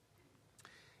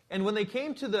 And when they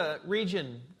came to the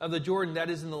region of the Jordan, that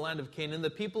is in the land of Canaan, the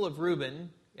people of Reuben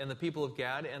and the people of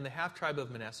Gad and the half-tribe of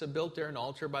Manasseh built there an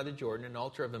altar by the Jordan, an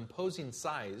altar of imposing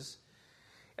size.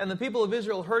 And the people of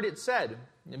Israel heard it said,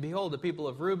 and behold, the people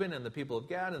of Reuben and the people of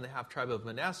Gad and the half-tribe of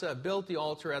Manasseh built the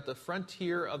altar at the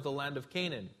frontier of the land of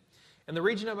Canaan, and the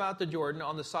region about the Jordan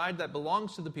on the side that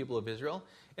belongs to the people of Israel.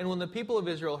 And when the people of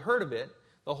Israel heard of it,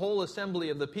 the whole assembly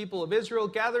of the people of Israel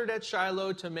gathered at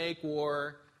Shiloh to make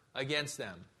war against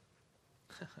them.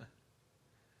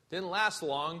 Didn't last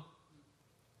long.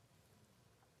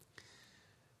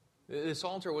 This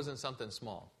altar wasn't something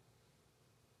small.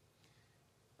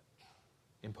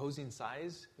 imposing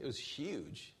size. It was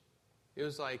huge. It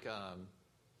was like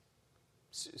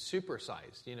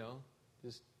supersized,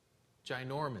 just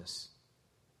ginormous.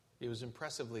 It was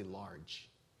impressively large.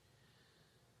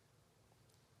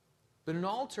 But an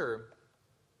altar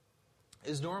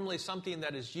is normally something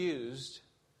that is used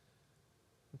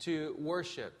to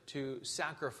worship, to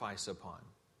sacrifice upon.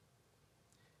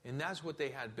 And that's what they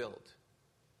had built.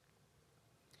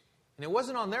 And it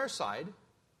wasn't on their side.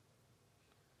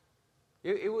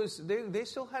 It was they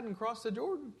still hadn't crossed the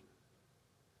Jordan.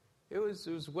 It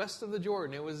was west of the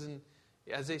Jordan. It was,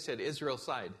 as they said, Israel's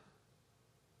side.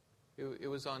 It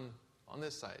was on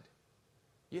this side.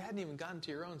 You hadn't even gotten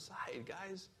to your own side,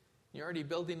 guys. You're already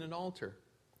building an altar.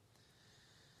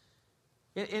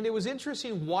 And it was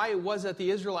interesting why it was that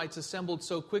the Israelites assembled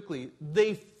so quickly.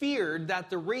 They feared that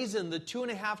the reason the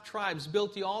 2.5 tribes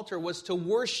built the altar was to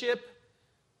worship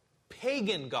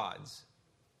pagan gods.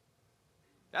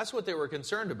 That's what they were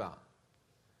concerned about.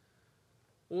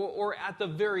 Or at the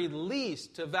very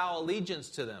least, to vow allegiance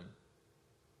to them.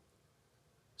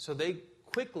 So they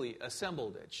quickly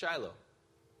assembled at Shiloh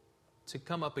to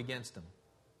come up against them.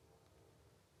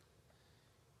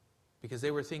 Because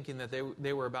they were thinking that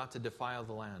they were about to defile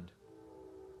the land.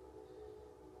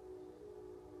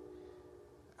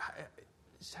 I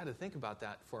just had to think about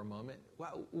that for a moment.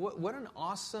 Wow, what an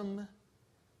awesome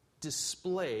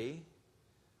display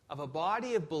of a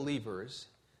body of believers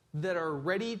that are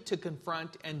ready to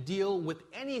confront and deal with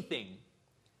anything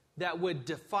that would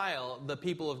defile the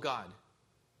people of God.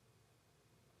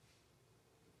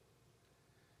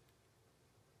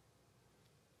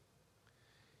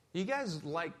 You guys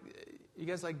like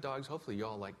dogs? Hopefully you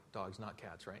all like dogs, not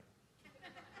cats, right?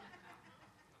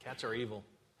 Cats are evil.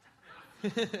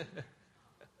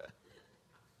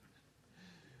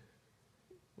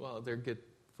 Well, they're good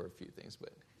for a few things,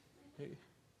 but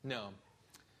no,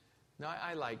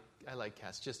 I like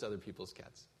cats, just other people's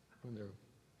cats.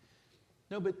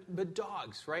 No, but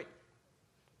dogs, right?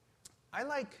 I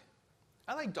like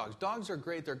dogs. Dogs are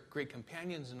great. They're great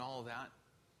companions and all of that.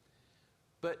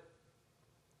 But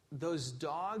those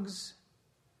dogs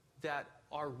that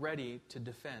are ready to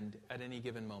defend at any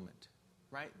given moment,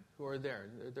 right? Who are there.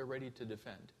 They're ready to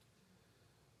defend.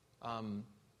 I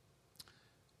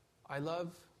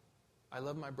love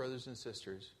my brothers and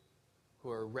sisters who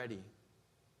are ready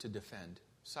to defend.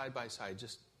 Side by side,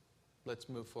 just let's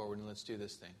move forward and let's do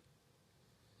this thing.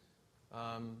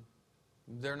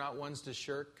 They're not ones to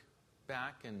shirk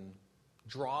back and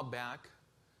draw back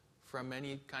from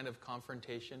any kind of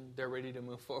confrontation. They're ready to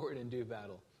move forward and do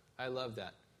battle. I love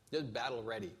that. Just battle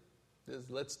ready.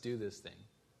 Let's do this thing.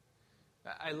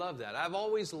 I love that. I've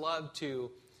always loved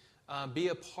to be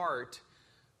a part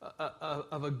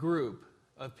of a group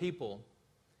of people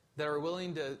that are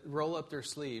willing to roll up their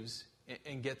sleeves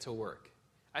and get to work.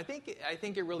 I think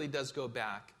it really does go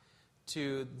back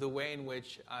to the way in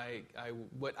which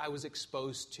what I was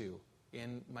exposed to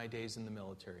in my days in the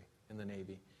military, in the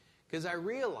Navy. Because I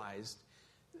realized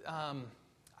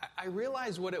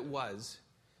what it was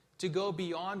to go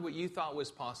beyond what you thought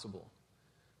was possible.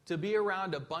 To be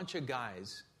around a bunch of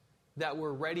guys that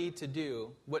were ready to do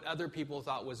what other people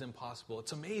thought was impossible.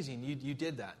 It's amazing you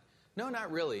did that. No,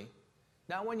 not really.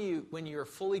 Not when you're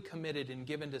fully committed and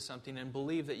given to something and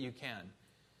believe that you can.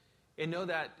 And know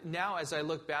that now as I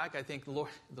look back, I think the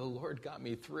Lord got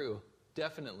me through.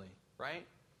 Definitely, right?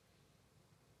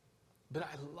 But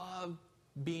I love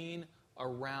being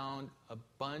around a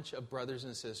bunch of brothers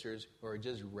and sisters who are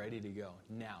just ready to go.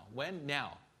 Now. When?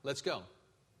 Now. Let's go.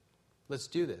 Let's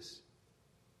do this.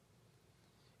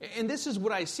 And this is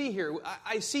what I see here.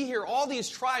 I see here all these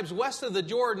tribes west of the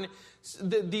Jordan,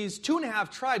 these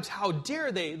 2.5 tribes, how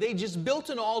dare they? They just built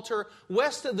an altar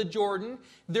west of the Jordan.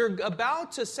 They're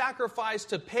about to sacrifice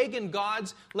to pagan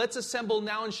gods. Let's assemble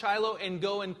now in Shiloh and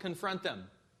go and confront them.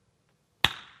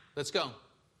 Let's go.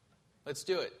 Let's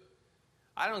do it.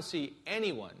 I don't see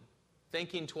anyone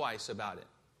thinking twice about it.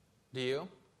 Do you?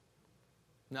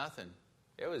 Nothing.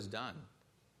 It was done.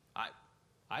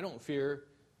 I don't fear.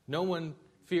 No one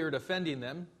feared offending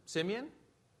them. Simeon,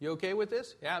 you okay with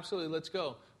this? Yeah, absolutely. Let's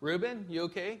go. Reuben, you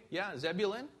okay? Yeah.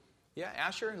 Zebulun? Yeah.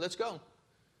 Asher, let's go.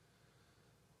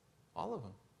 All of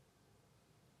them.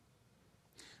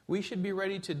 We should be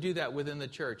ready to do that within the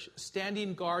church,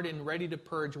 standing guard and ready to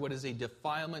purge what is a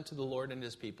defilement to the Lord and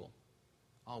His people.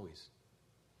 Always.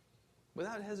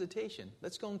 Without hesitation.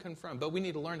 Let's go and confront. But we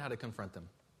need to learn how to confront them.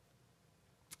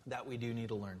 That we do need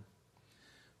to learn.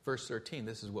 Verse 13,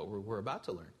 this is what we're about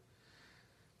to learn.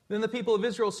 Then the people of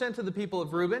Israel sent to the people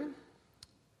of Reuben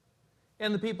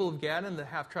and the people of Gad and the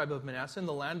half-tribe of Manasseh in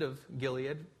the land of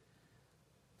Gilead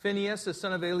Phinehas, the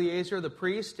son of Eleazar, the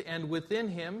priest, and with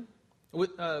him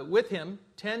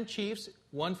 10 chiefs,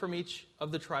 one from each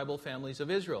of the tribal families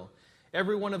of Israel,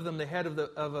 every one of them the head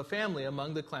of a family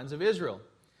among the clans of Israel.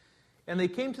 And they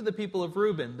came to the people of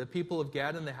Reuben, the people of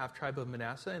Gad, and the half-tribe of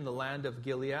Manasseh, in the land of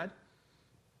Gilead.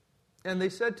 And they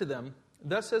said to them,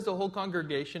 "Thus says the whole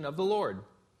congregation of the Lord,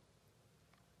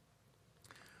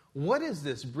 what is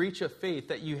this breach of faith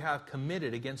that you have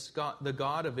committed against God, the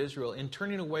God of Israel, in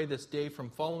turning away this day from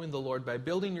following the Lord by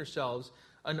building yourselves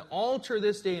an altar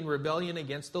this day in rebellion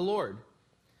against the Lord?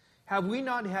 Have we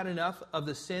not had enough of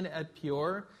the sin at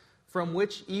Peor, from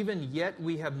which even yet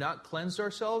we have not cleansed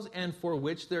ourselves, and for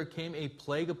which there came a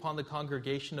plague upon the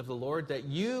congregation of the Lord, that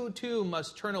you too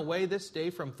must turn away this day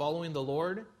from following the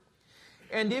Lord?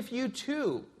 And if you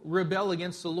too rebel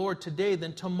against the Lord today,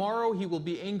 then tomorrow he will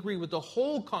be angry with the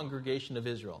whole congregation of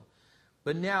Israel.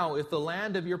 But now, if the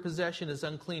land of your possession is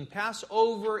unclean, pass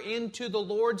over into the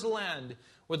Lord's land,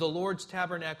 where the Lord's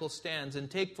tabernacle stands,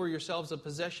 and take for yourselves a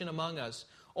possession among us.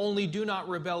 Only do not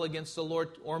rebel against the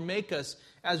Lord, or make us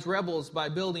as rebels by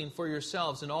building for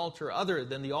yourselves an altar other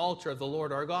than the altar of the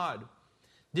Lord our God.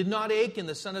 Did not Achan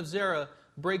the son of Zerah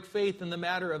break faith in the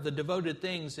matter of the devoted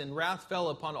things, and wrath fell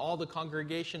upon all the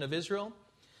congregation of Israel?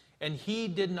 And he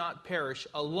did not perish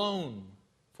alone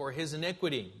for his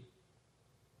iniquity."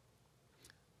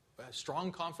 A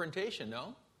strong confrontation,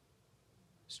 no?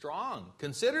 Strong.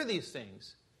 Consider these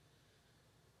things.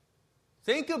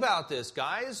 Think about this,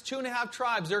 guys. 2.5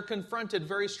 tribes, they're confronted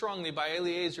very strongly by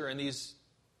Eleazar and these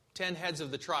 10 heads of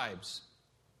the tribes.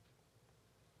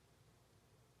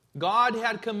 God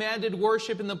had commanded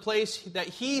worship in the place that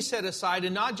he set aside,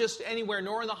 and not just anywhere,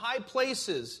 nor in the high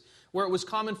places where it was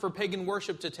common for pagan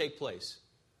worship to take place.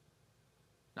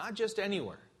 Not just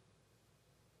anywhere.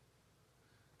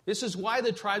 This is why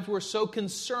the tribes were so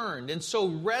concerned and so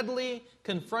readily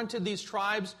confronted these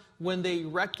tribes when they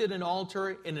erected an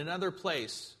altar in another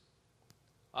place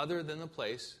other than the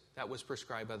place that was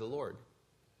prescribed by the Lord.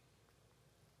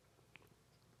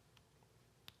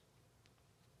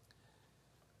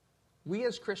 We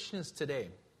as Christians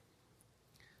today,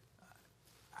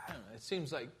 I don't know, it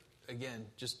seems like, again,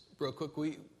 just real quick,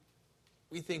 we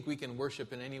think we can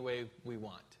worship in any way we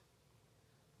want.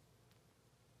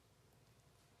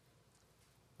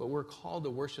 But we're called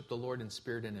to worship the Lord in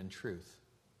spirit and in truth.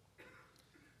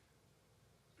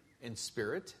 In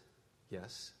spirit,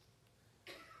 yes.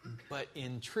 But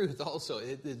in truth also.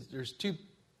 There's two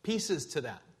pieces to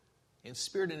that. In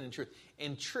spirit and in truth.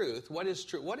 In truth, what is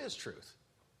truth? What is truth?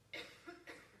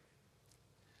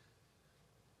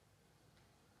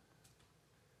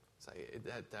 It's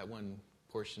like that one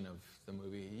portion of the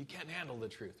movie, you can't handle the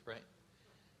truth, right?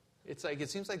 It's like,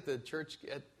 it seems like the church,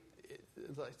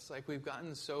 it's like we've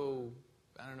gotten so,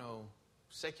 I don't know,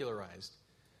 secularized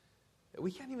that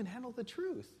we can't even handle the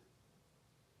truth.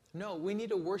 No, we need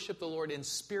to worship the Lord in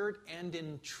spirit and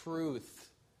in truth,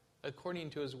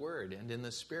 according to His Word, and in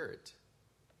the Spirit,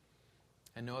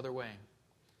 and no other way.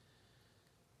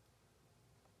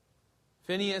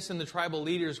 Phinehas and the tribal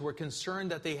leaders were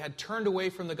concerned that they had turned away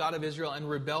from the God of Israel and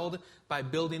rebelled by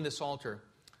building this altar.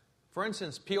 For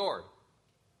instance, Peor.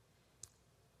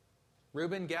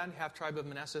 Reuben, Gad, half-tribe of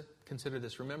Manasseh, consider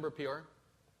this. Remember Peor?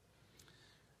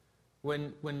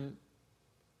 When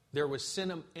there was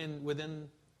sin within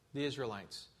the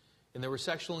Israelites, and there were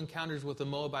sexual encounters with the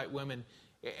Moabite women,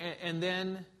 and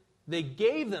then they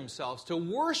gave themselves to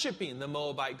worshiping the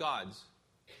Moabite gods.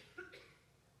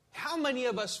 How many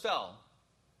of us fell?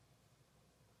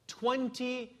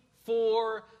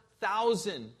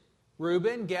 24,000.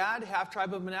 Reuben, Gad,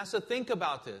 half-tribe of Manasseh, think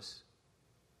about this.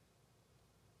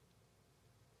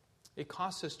 It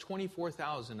cost us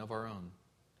 24,000 of our own.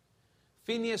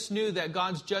 Phinehas knew that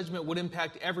God's judgment would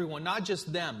impact everyone, not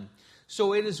just them.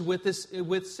 So it is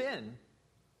with sin.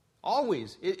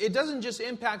 Always. It doesn't just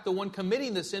impact the one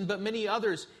committing the sin, but many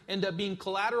others end up being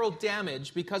collateral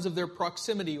damage because of their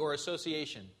proximity or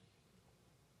association.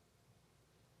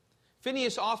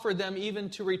 Phinehas offered them even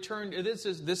to return. This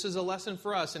is a lesson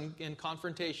for us in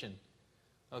confrontation.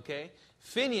 Okay?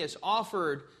 Phinehas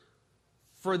offered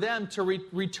for them to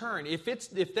return.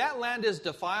 If that land is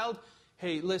defiled,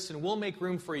 hey, listen, we'll make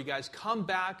room for you guys. Come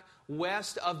back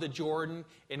west of the Jordan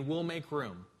and we'll make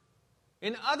room.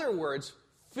 In other words,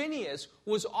 Phinehas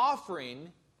was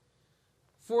offering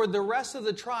for the rest of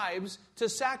the tribes to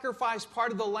sacrifice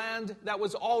part of the land that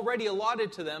was already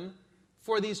allotted to them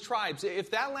for these tribes. If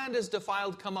that land is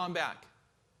defiled, come on back.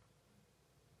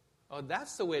 Oh,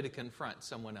 that's the way to confront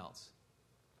someone else.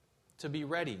 To be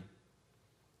ready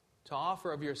to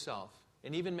offer of yourself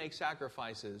and even make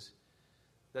sacrifices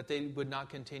that they would not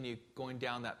continue going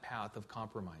down that path of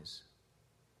compromise.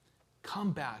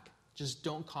 Come back. Just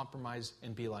don't compromise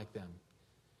and be like them.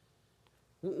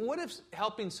 What if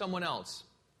helping someone else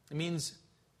means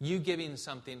you giving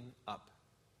something up?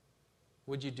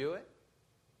 Would you do it?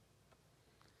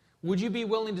 Would you be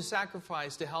willing to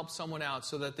sacrifice to help someone out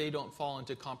so that they don't fall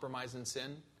into compromise and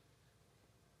sin?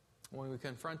 When we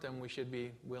confront them, we should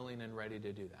be willing and ready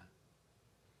to do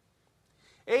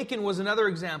that. Achan was another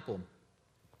example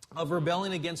of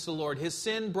rebelling against the Lord. His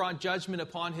sin brought judgment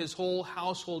upon his whole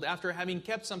household after having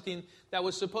kept something that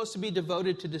was supposed to be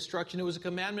devoted to destruction. It was a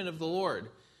commandment of the Lord.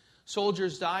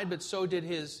 Soldiers died, but so did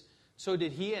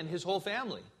he and his whole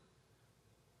family.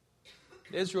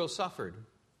 Israel suffered.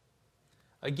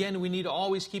 Again, we need to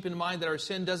always keep in mind that our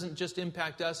sin doesn't just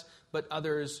impact us, but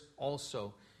others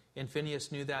also. And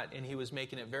Phinehas knew that, and he was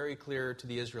making it very clear to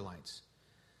the Israelites.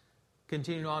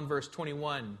 Continuing on, verse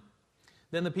 21.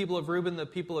 Then the people of Reuben, the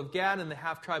people of Gad, and the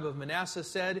half-tribe of Manasseh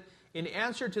said, in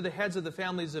answer to the heads of the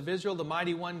families of Israel, the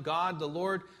mighty one, God, the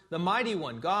Lord, the mighty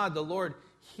one, God, the Lord,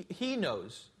 He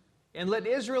knows. And let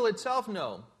Israel itself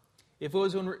know. If it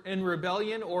was in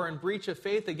rebellion or in breach of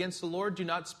faith against the Lord, do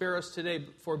not spare us today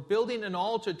for building an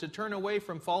altar to turn away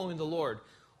from following the Lord.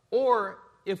 Or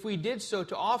if we did so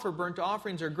to offer burnt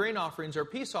offerings or grain offerings or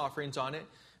peace offerings on it,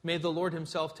 may the Lord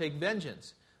Himself take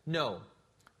vengeance. No,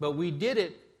 but we did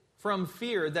it from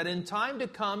fear that in time to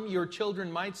come your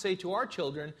children might say to our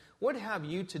children, what have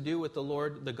you to do with the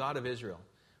Lord, the God of Israel?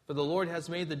 For the Lord has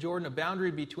made the Jordan a boundary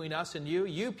between us and you,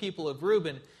 you people of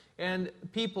Reuben and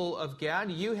people of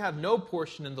Gad. You have no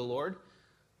portion in the Lord.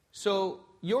 So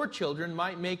your children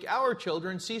might make our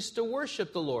children cease to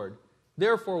worship the Lord.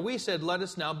 Therefore we said, let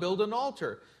us now build an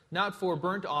altar, not for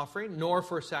burnt offering, nor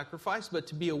for sacrifice, but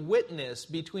to be a witness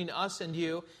between us and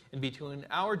you, and between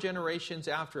our generations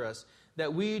after us,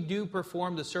 that we do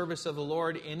perform the service of the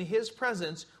Lord in His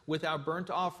presence without burnt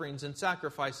offerings and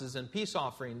sacrifices and peace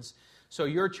offerings. So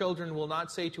your children will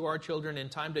not say to our children in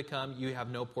time to come, you have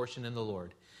no portion in the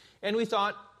Lord. And we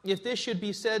thought, if this should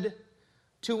be said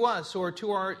to us or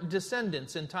to our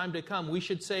descendants in time to come, we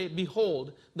should say,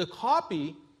 behold, the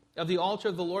copy of the altar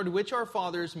of the Lord which our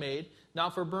fathers made,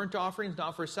 not for burnt offerings,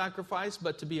 not for sacrifice,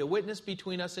 but to be a witness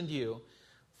between us and you.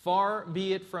 Far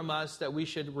be it from us that we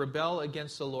should rebel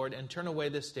against the Lord and turn away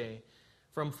this day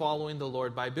from following the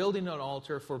Lord by building an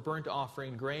altar for burnt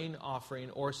offering, grain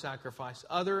offering, or sacrifice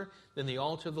other than the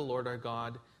altar of the Lord our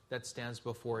God that stands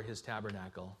before His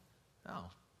tabernacle. No.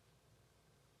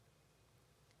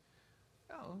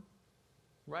 No.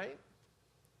 Right?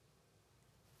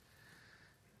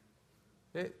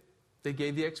 They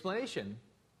gave the explanation.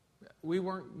 We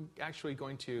weren't actually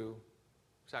going to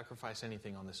sacrifice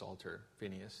anything on this altar,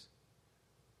 Phinehas.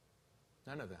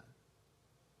 None of that.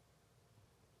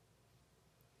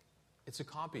 It's a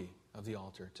copy of the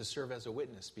altar to serve as a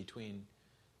witness between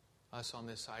us on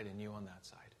this side and you on that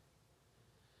side.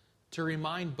 To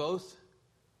remind both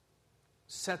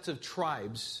sets of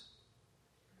tribes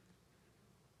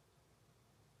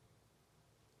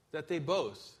that they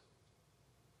both,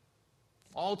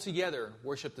 all together,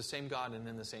 worship the same God and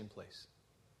in the same place.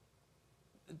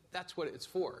 That's what it's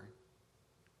for.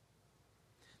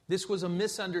 This was a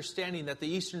misunderstanding that the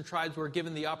eastern tribes were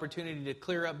given the opportunity to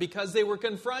clear up because they were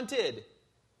confronted.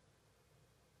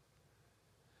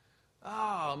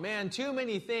 Oh man, too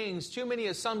many things, too many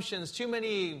assumptions, too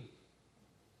many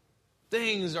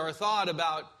things are thought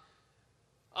about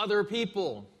other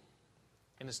people.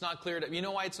 And it's not cleared up. You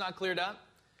know why it's not cleared up?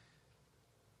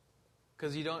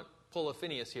 Because you don't pull a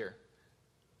Phinehas here.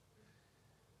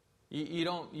 You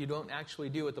don't actually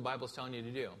do what the Bible's telling you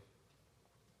to do.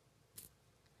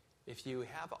 If you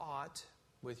have aught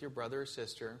with your brother or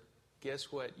sister,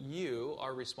 guess what you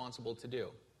are responsible to do?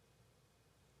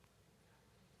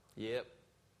 Yep,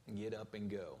 get up and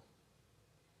go.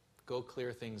 Go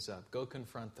clear things up. Go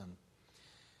confront them.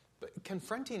 But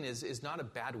confronting is not a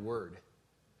bad word.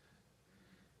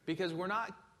 Because we're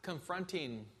not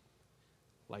confronting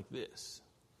like this.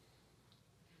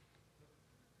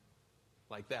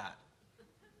 Like that.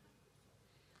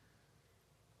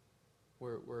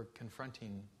 We're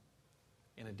confronting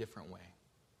in a different way.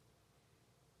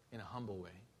 In a humble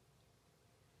way.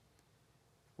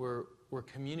 We're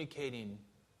communicating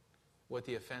what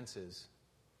the offense is,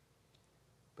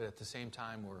 but at the same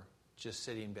time we're just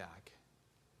sitting back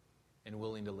and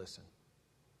willing to listen.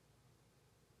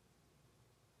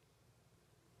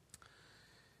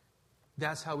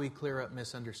 That's how we clear up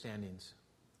misunderstandings.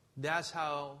 That's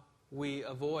how we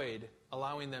avoid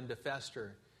allowing them to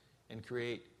fester and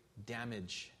create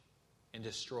damage and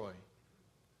destroy.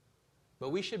 But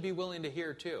we should be willing to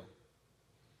hear too.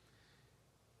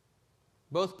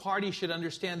 Both parties should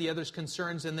understand the other's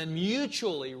concerns and then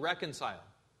mutually reconcile.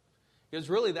 Because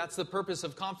really, that's the purpose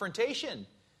of confrontation.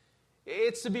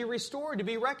 It's to be restored, to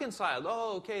be reconciled.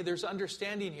 Oh, okay, there's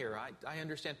understanding here. I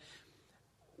understand.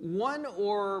 One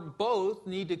or both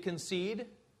need to concede.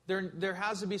 There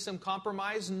has to be some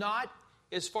compromise, not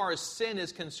as far as sin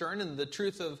is concerned and the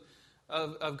truth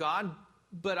of God,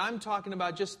 but I'm talking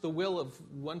about just the will of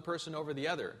one person over the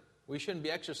other. We shouldn't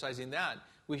be exercising that.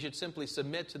 We should simply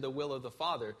submit to the will of the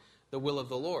Father, the will of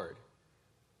the Lord.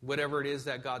 Whatever it is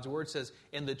that God's Word says,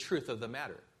 in the truth of the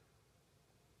matter.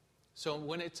 So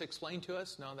when it's explained to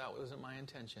us, no, that wasn't my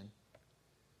intention.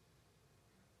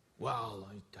 Well,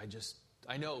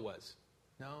 I know it was.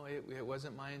 No, it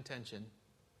wasn't my intention.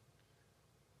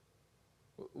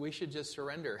 We should just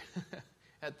surrender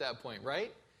at that point,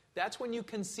 right? That's when you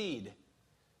concede.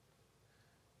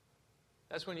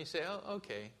 That's when you say, oh,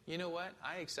 okay, you know what?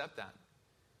 I accept that.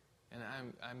 And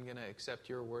I'm going to accept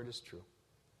your word as true.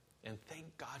 And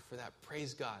thank God for that.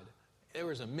 Praise God. There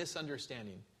was a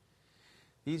misunderstanding.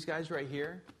 These guys right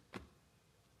here,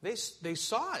 they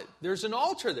saw it. There's an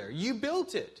altar there. You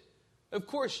built it. Of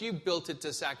course you built it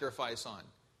to sacrifice on.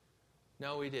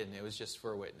 No, we didn't. It was just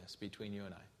for a witness between you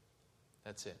and I.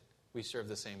 That's it. We serve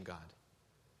the same God.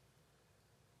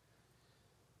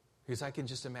 Because I can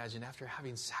just imagine after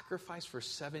having sacrificed for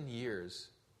 7 years,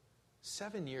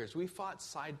 we fought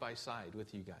side by side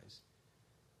with you guys.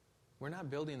 We're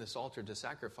not building this altar to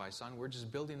sacrifice on. We're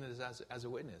just building it as a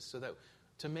witness. So that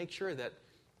to make sure that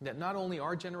not only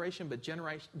our generation, but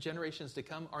generations to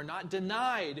come are not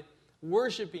denied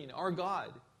worshiping our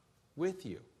God with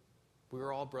you.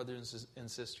 We're all brothers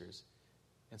and sisters.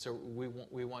 And so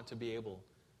we want to be able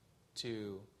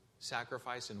to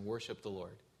sacrifice and worship the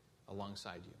Lord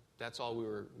alongside you. That's all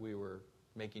we were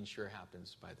making sure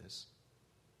happens by this.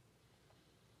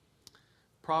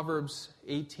 Proverbs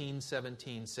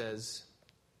 18:17 says,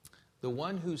 "The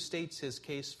one who states his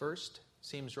case first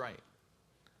seems right,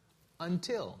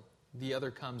 until the other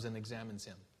comes and examines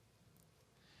him."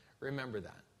 Remember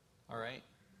that, all right?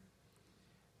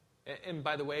 And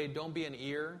by the way, don't be an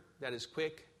ear that is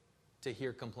quick to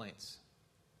hear complaints.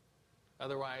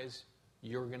 Otherwise,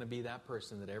 you're going to be that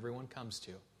person that everyone comes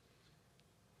to.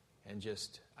 And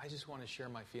I just want to share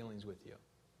my feelings with you.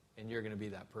 And you're going to be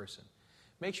that person.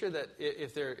 Make sure that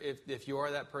if you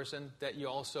are that person, that you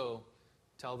also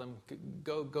tell them,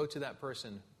 go to that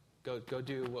person. Go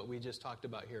do what we just talked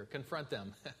about here. Confront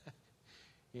them.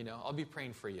 I'll be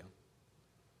praying for you.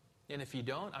 And if you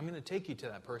don't, I'm going to take you to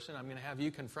that person. I'm going to have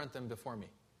you confront them before me.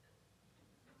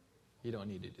 You don't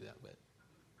need to do that, but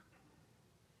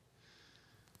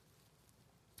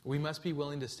we must be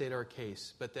willing to state our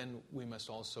case, but then we must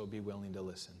also be willing to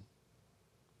listen.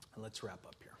 And let's wrap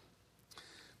up here.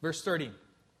 Verse 30.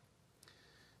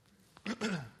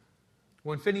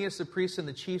 When Phinehas the priest and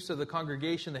the chiefs of the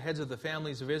congregation, the heads of the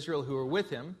families of Israel who were with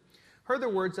him, heard the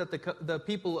words that the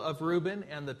people of Reuben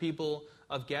and the people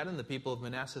of Gad and the people of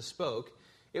Manasseh spoke,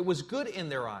 it was good in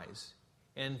their eyes.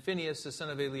 And Phinehas, the son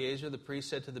of Eleazar, the priest,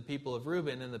 said to the people of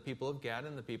Reuben and the people of Gad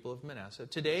and the people of Manasseh,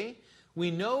 "Today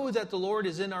we know that the Lord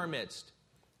is in our midst,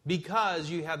 because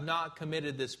you have not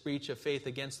committed this breach of faith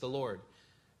against the Lord.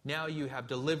 Now you have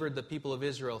delivered the people of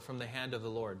Israel from the hand of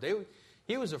the Lord."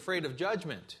 He was afraid of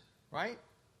judgment, right?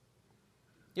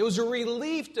 It was a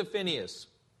relief to Phinehas.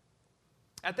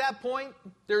 At that point,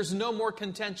 there's no more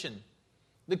contention.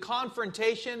 The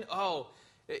confrontation,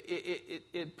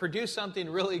 it produced something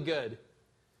really good.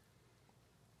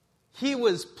 He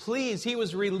was pleased, he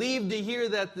was relieved to hear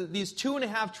that these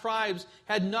 2.5 tribes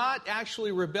had not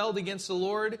actually rebelled against the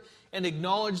Lord and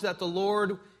acknowledged that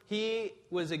he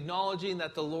was acknowledging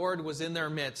that the Lord was in their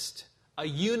midst. A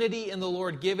unity in the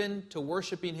Lord given to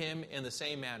worshiping Him in the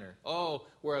same manner. Oh,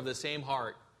 we're of the same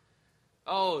heart.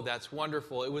 Oh, that's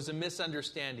wonderful. It was a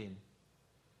misunderstanding.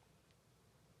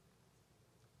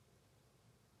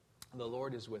 The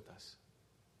Lord is with us.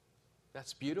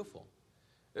 That's beautiful.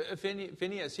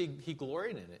 Phinehas, he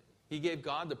gloried in it. He gave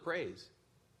God the praise.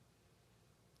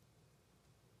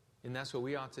 And that's what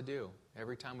we ought to do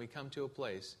every time we come to a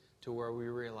place to where we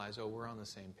realize, we're on the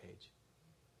same page.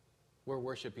 We're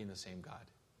worshiping the same God.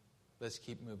 Let's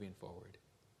keep moving forward.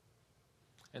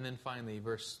 And then finally,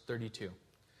 verse 32. It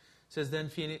says, "Then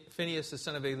Phinehas, the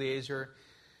son of Eleazar,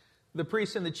 the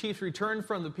priest and the chiefs returned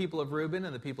from the people of Reuben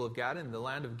and the people of Gad and the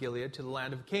land of Gilead to the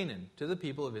land of Canaan, to the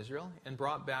people of Israel, and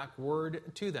brought back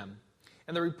word to them.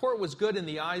 And the report was good in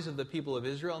the eyes of the people of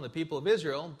Israel, and the people of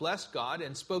Israel blessed God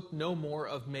and spoke no more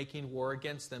of making war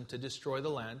against them to destroy the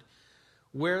land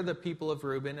where the people of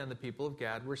Reuben and the people of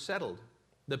Gad were settled.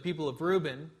 The people of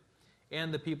Reuben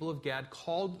and the people of Gad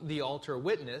called the altar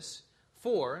witness,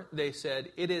 for, they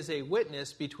said, it is a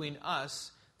witness between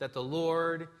us that the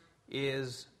Lord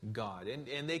is God.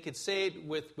 And they could say it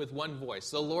with one voice.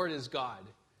 The Lord is God.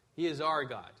 He is our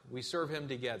God. We serve Him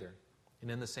together and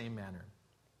in the same manner.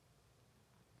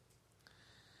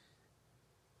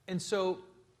 And so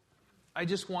I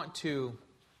just want to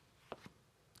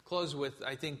close with,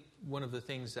 I think, one of the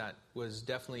things that was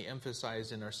definitely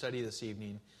emphasized in our study this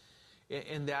evening,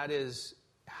 and that is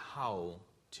how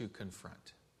to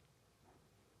confront.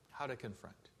 How to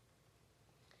confront.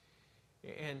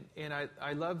 And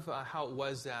I love how it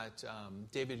was that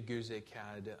David Guzik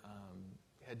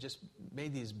had just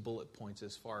made these bullet points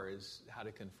as far as how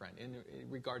to confront in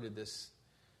regard to this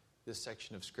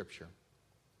section of Scripture.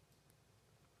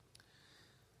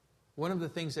 One of the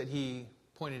things that he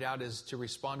pointed out is to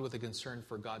respond with a concern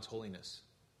for God's holiness.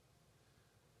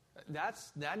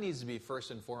 That needs to be first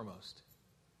and foremost.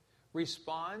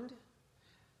 Respond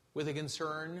with a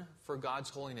concern for God's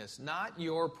holiness, not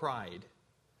your pride,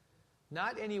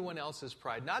 not anyone else's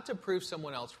pride, not to prove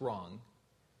someone else wrong,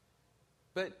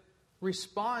 but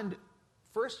respond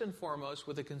first and foremost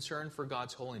with a concern for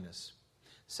God's holiness.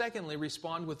 Secondly,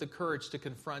 respond with the courage to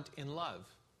confront in love.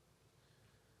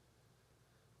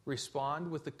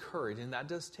 Respond with the courage, and that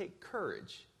does take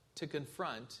courage, to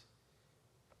confront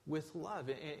with love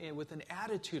and with an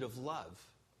attitude of love.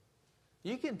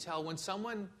 You can tell when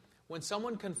someone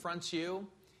confronts you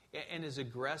and is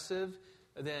aggressive,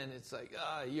 then it's like,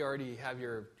 you already have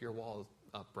your wall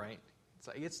up, right? It's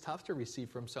like it's tough to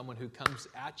receive from someone who comes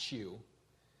at you.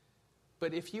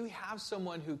 But if you have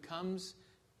someone who comes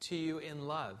to you in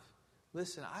love,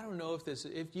 listen, I don't know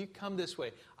if you come this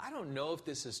way, I don't know if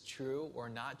this is true or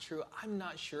not true. I'm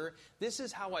not sure. This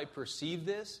is how I perceive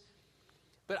this,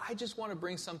 but I just want to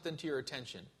bring something to your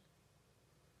attention.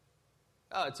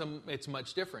 It's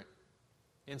much different.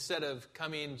 Instead of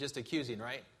coming just accusing,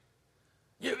 right?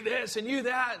 You this and you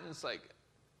that. And it's like,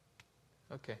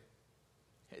 okay.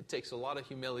 It takes a lot of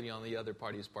humility on the other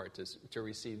party's part to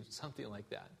receive something like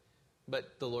that.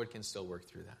 But the Lord can still work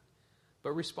through that.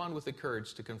 But respond with the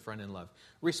courage to confront in love.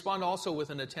 Respond also with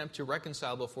an attempt to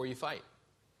reconcile before you fight.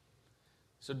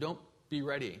 So don't be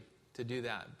ready to do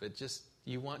that. But just,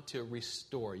 you want to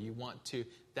restore.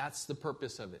 That's the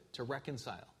purpose of it, to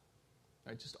reconcile.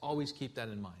 Right? Just always keep that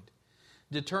in mind.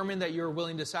 Determine that you're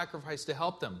willing to sacrifice to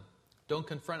help them. Don't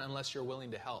confront unless you're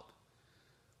willing to help.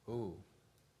 Ooh.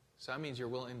 So that means you're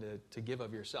willing to give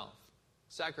of yourself.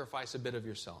 Sacrifice a bit of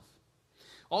yourself.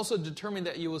 Also determine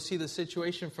that you will see the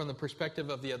situation from the perspective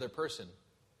of the other person.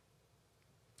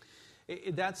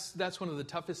 That's one of the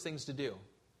toughest things to do.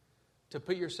 To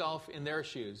put yourself in their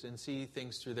shoes and see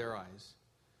things through their eyes.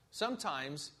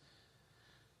 Sometimes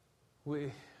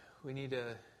we need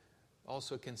to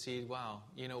also concede, wow,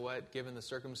 you know what? Given the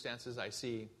circumstances, I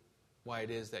see why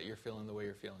it is that you're feeling the way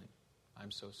you're feeling.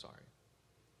 I'm so sorry.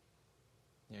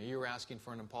 You were asking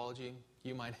for an apology.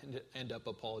 You might end up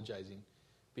apologizing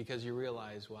because you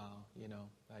realize, wow,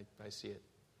 I see it.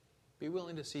 Be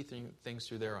willing to see things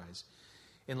through their eyes.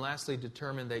 And lastly,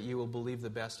 determine that you will believe the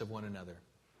best of one another.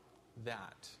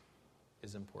 That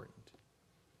is important.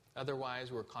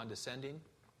 Otherwise, we're condescending,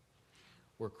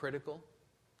 we're critical,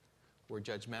 we're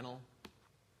judgmental,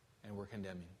 and we're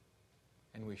condemning.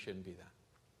 And we shouldn't be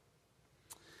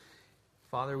that.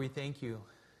 Father, we thank you,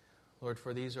 Lord,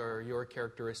 for these are your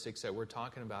characteristics that we're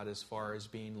talking about as far as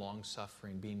being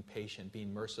long-suffering, being patient,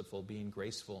 being merciful, being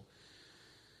graceful.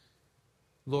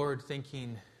 Lord,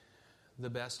 thinking the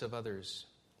best of others.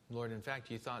 Lord, in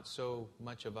fact, you thought so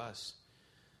much of us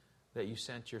that you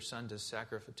sent your Son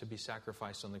to be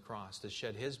sacrificed on the cross, to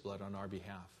shed His blood on our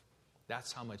behalf.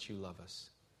 That's how much you love us.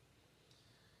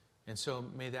 And so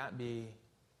may that be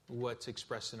what's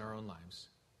expressed in our own lives.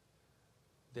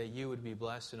 That you would be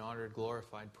blessed and honored,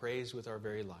 glorified, praised with our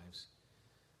very lives.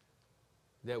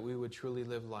 That we would truly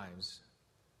live lives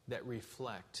that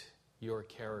reflect your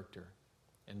character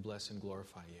and bless and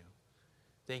glorify you.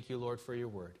 Thank you, Lord, for your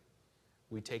word.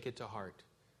 We take it to heart.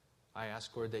 I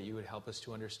ask, Lord, that you would help us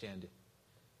to understand it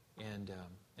and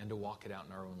to walk it out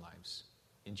in our own lives.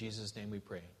 In Jesus' name we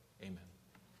pray. Amen.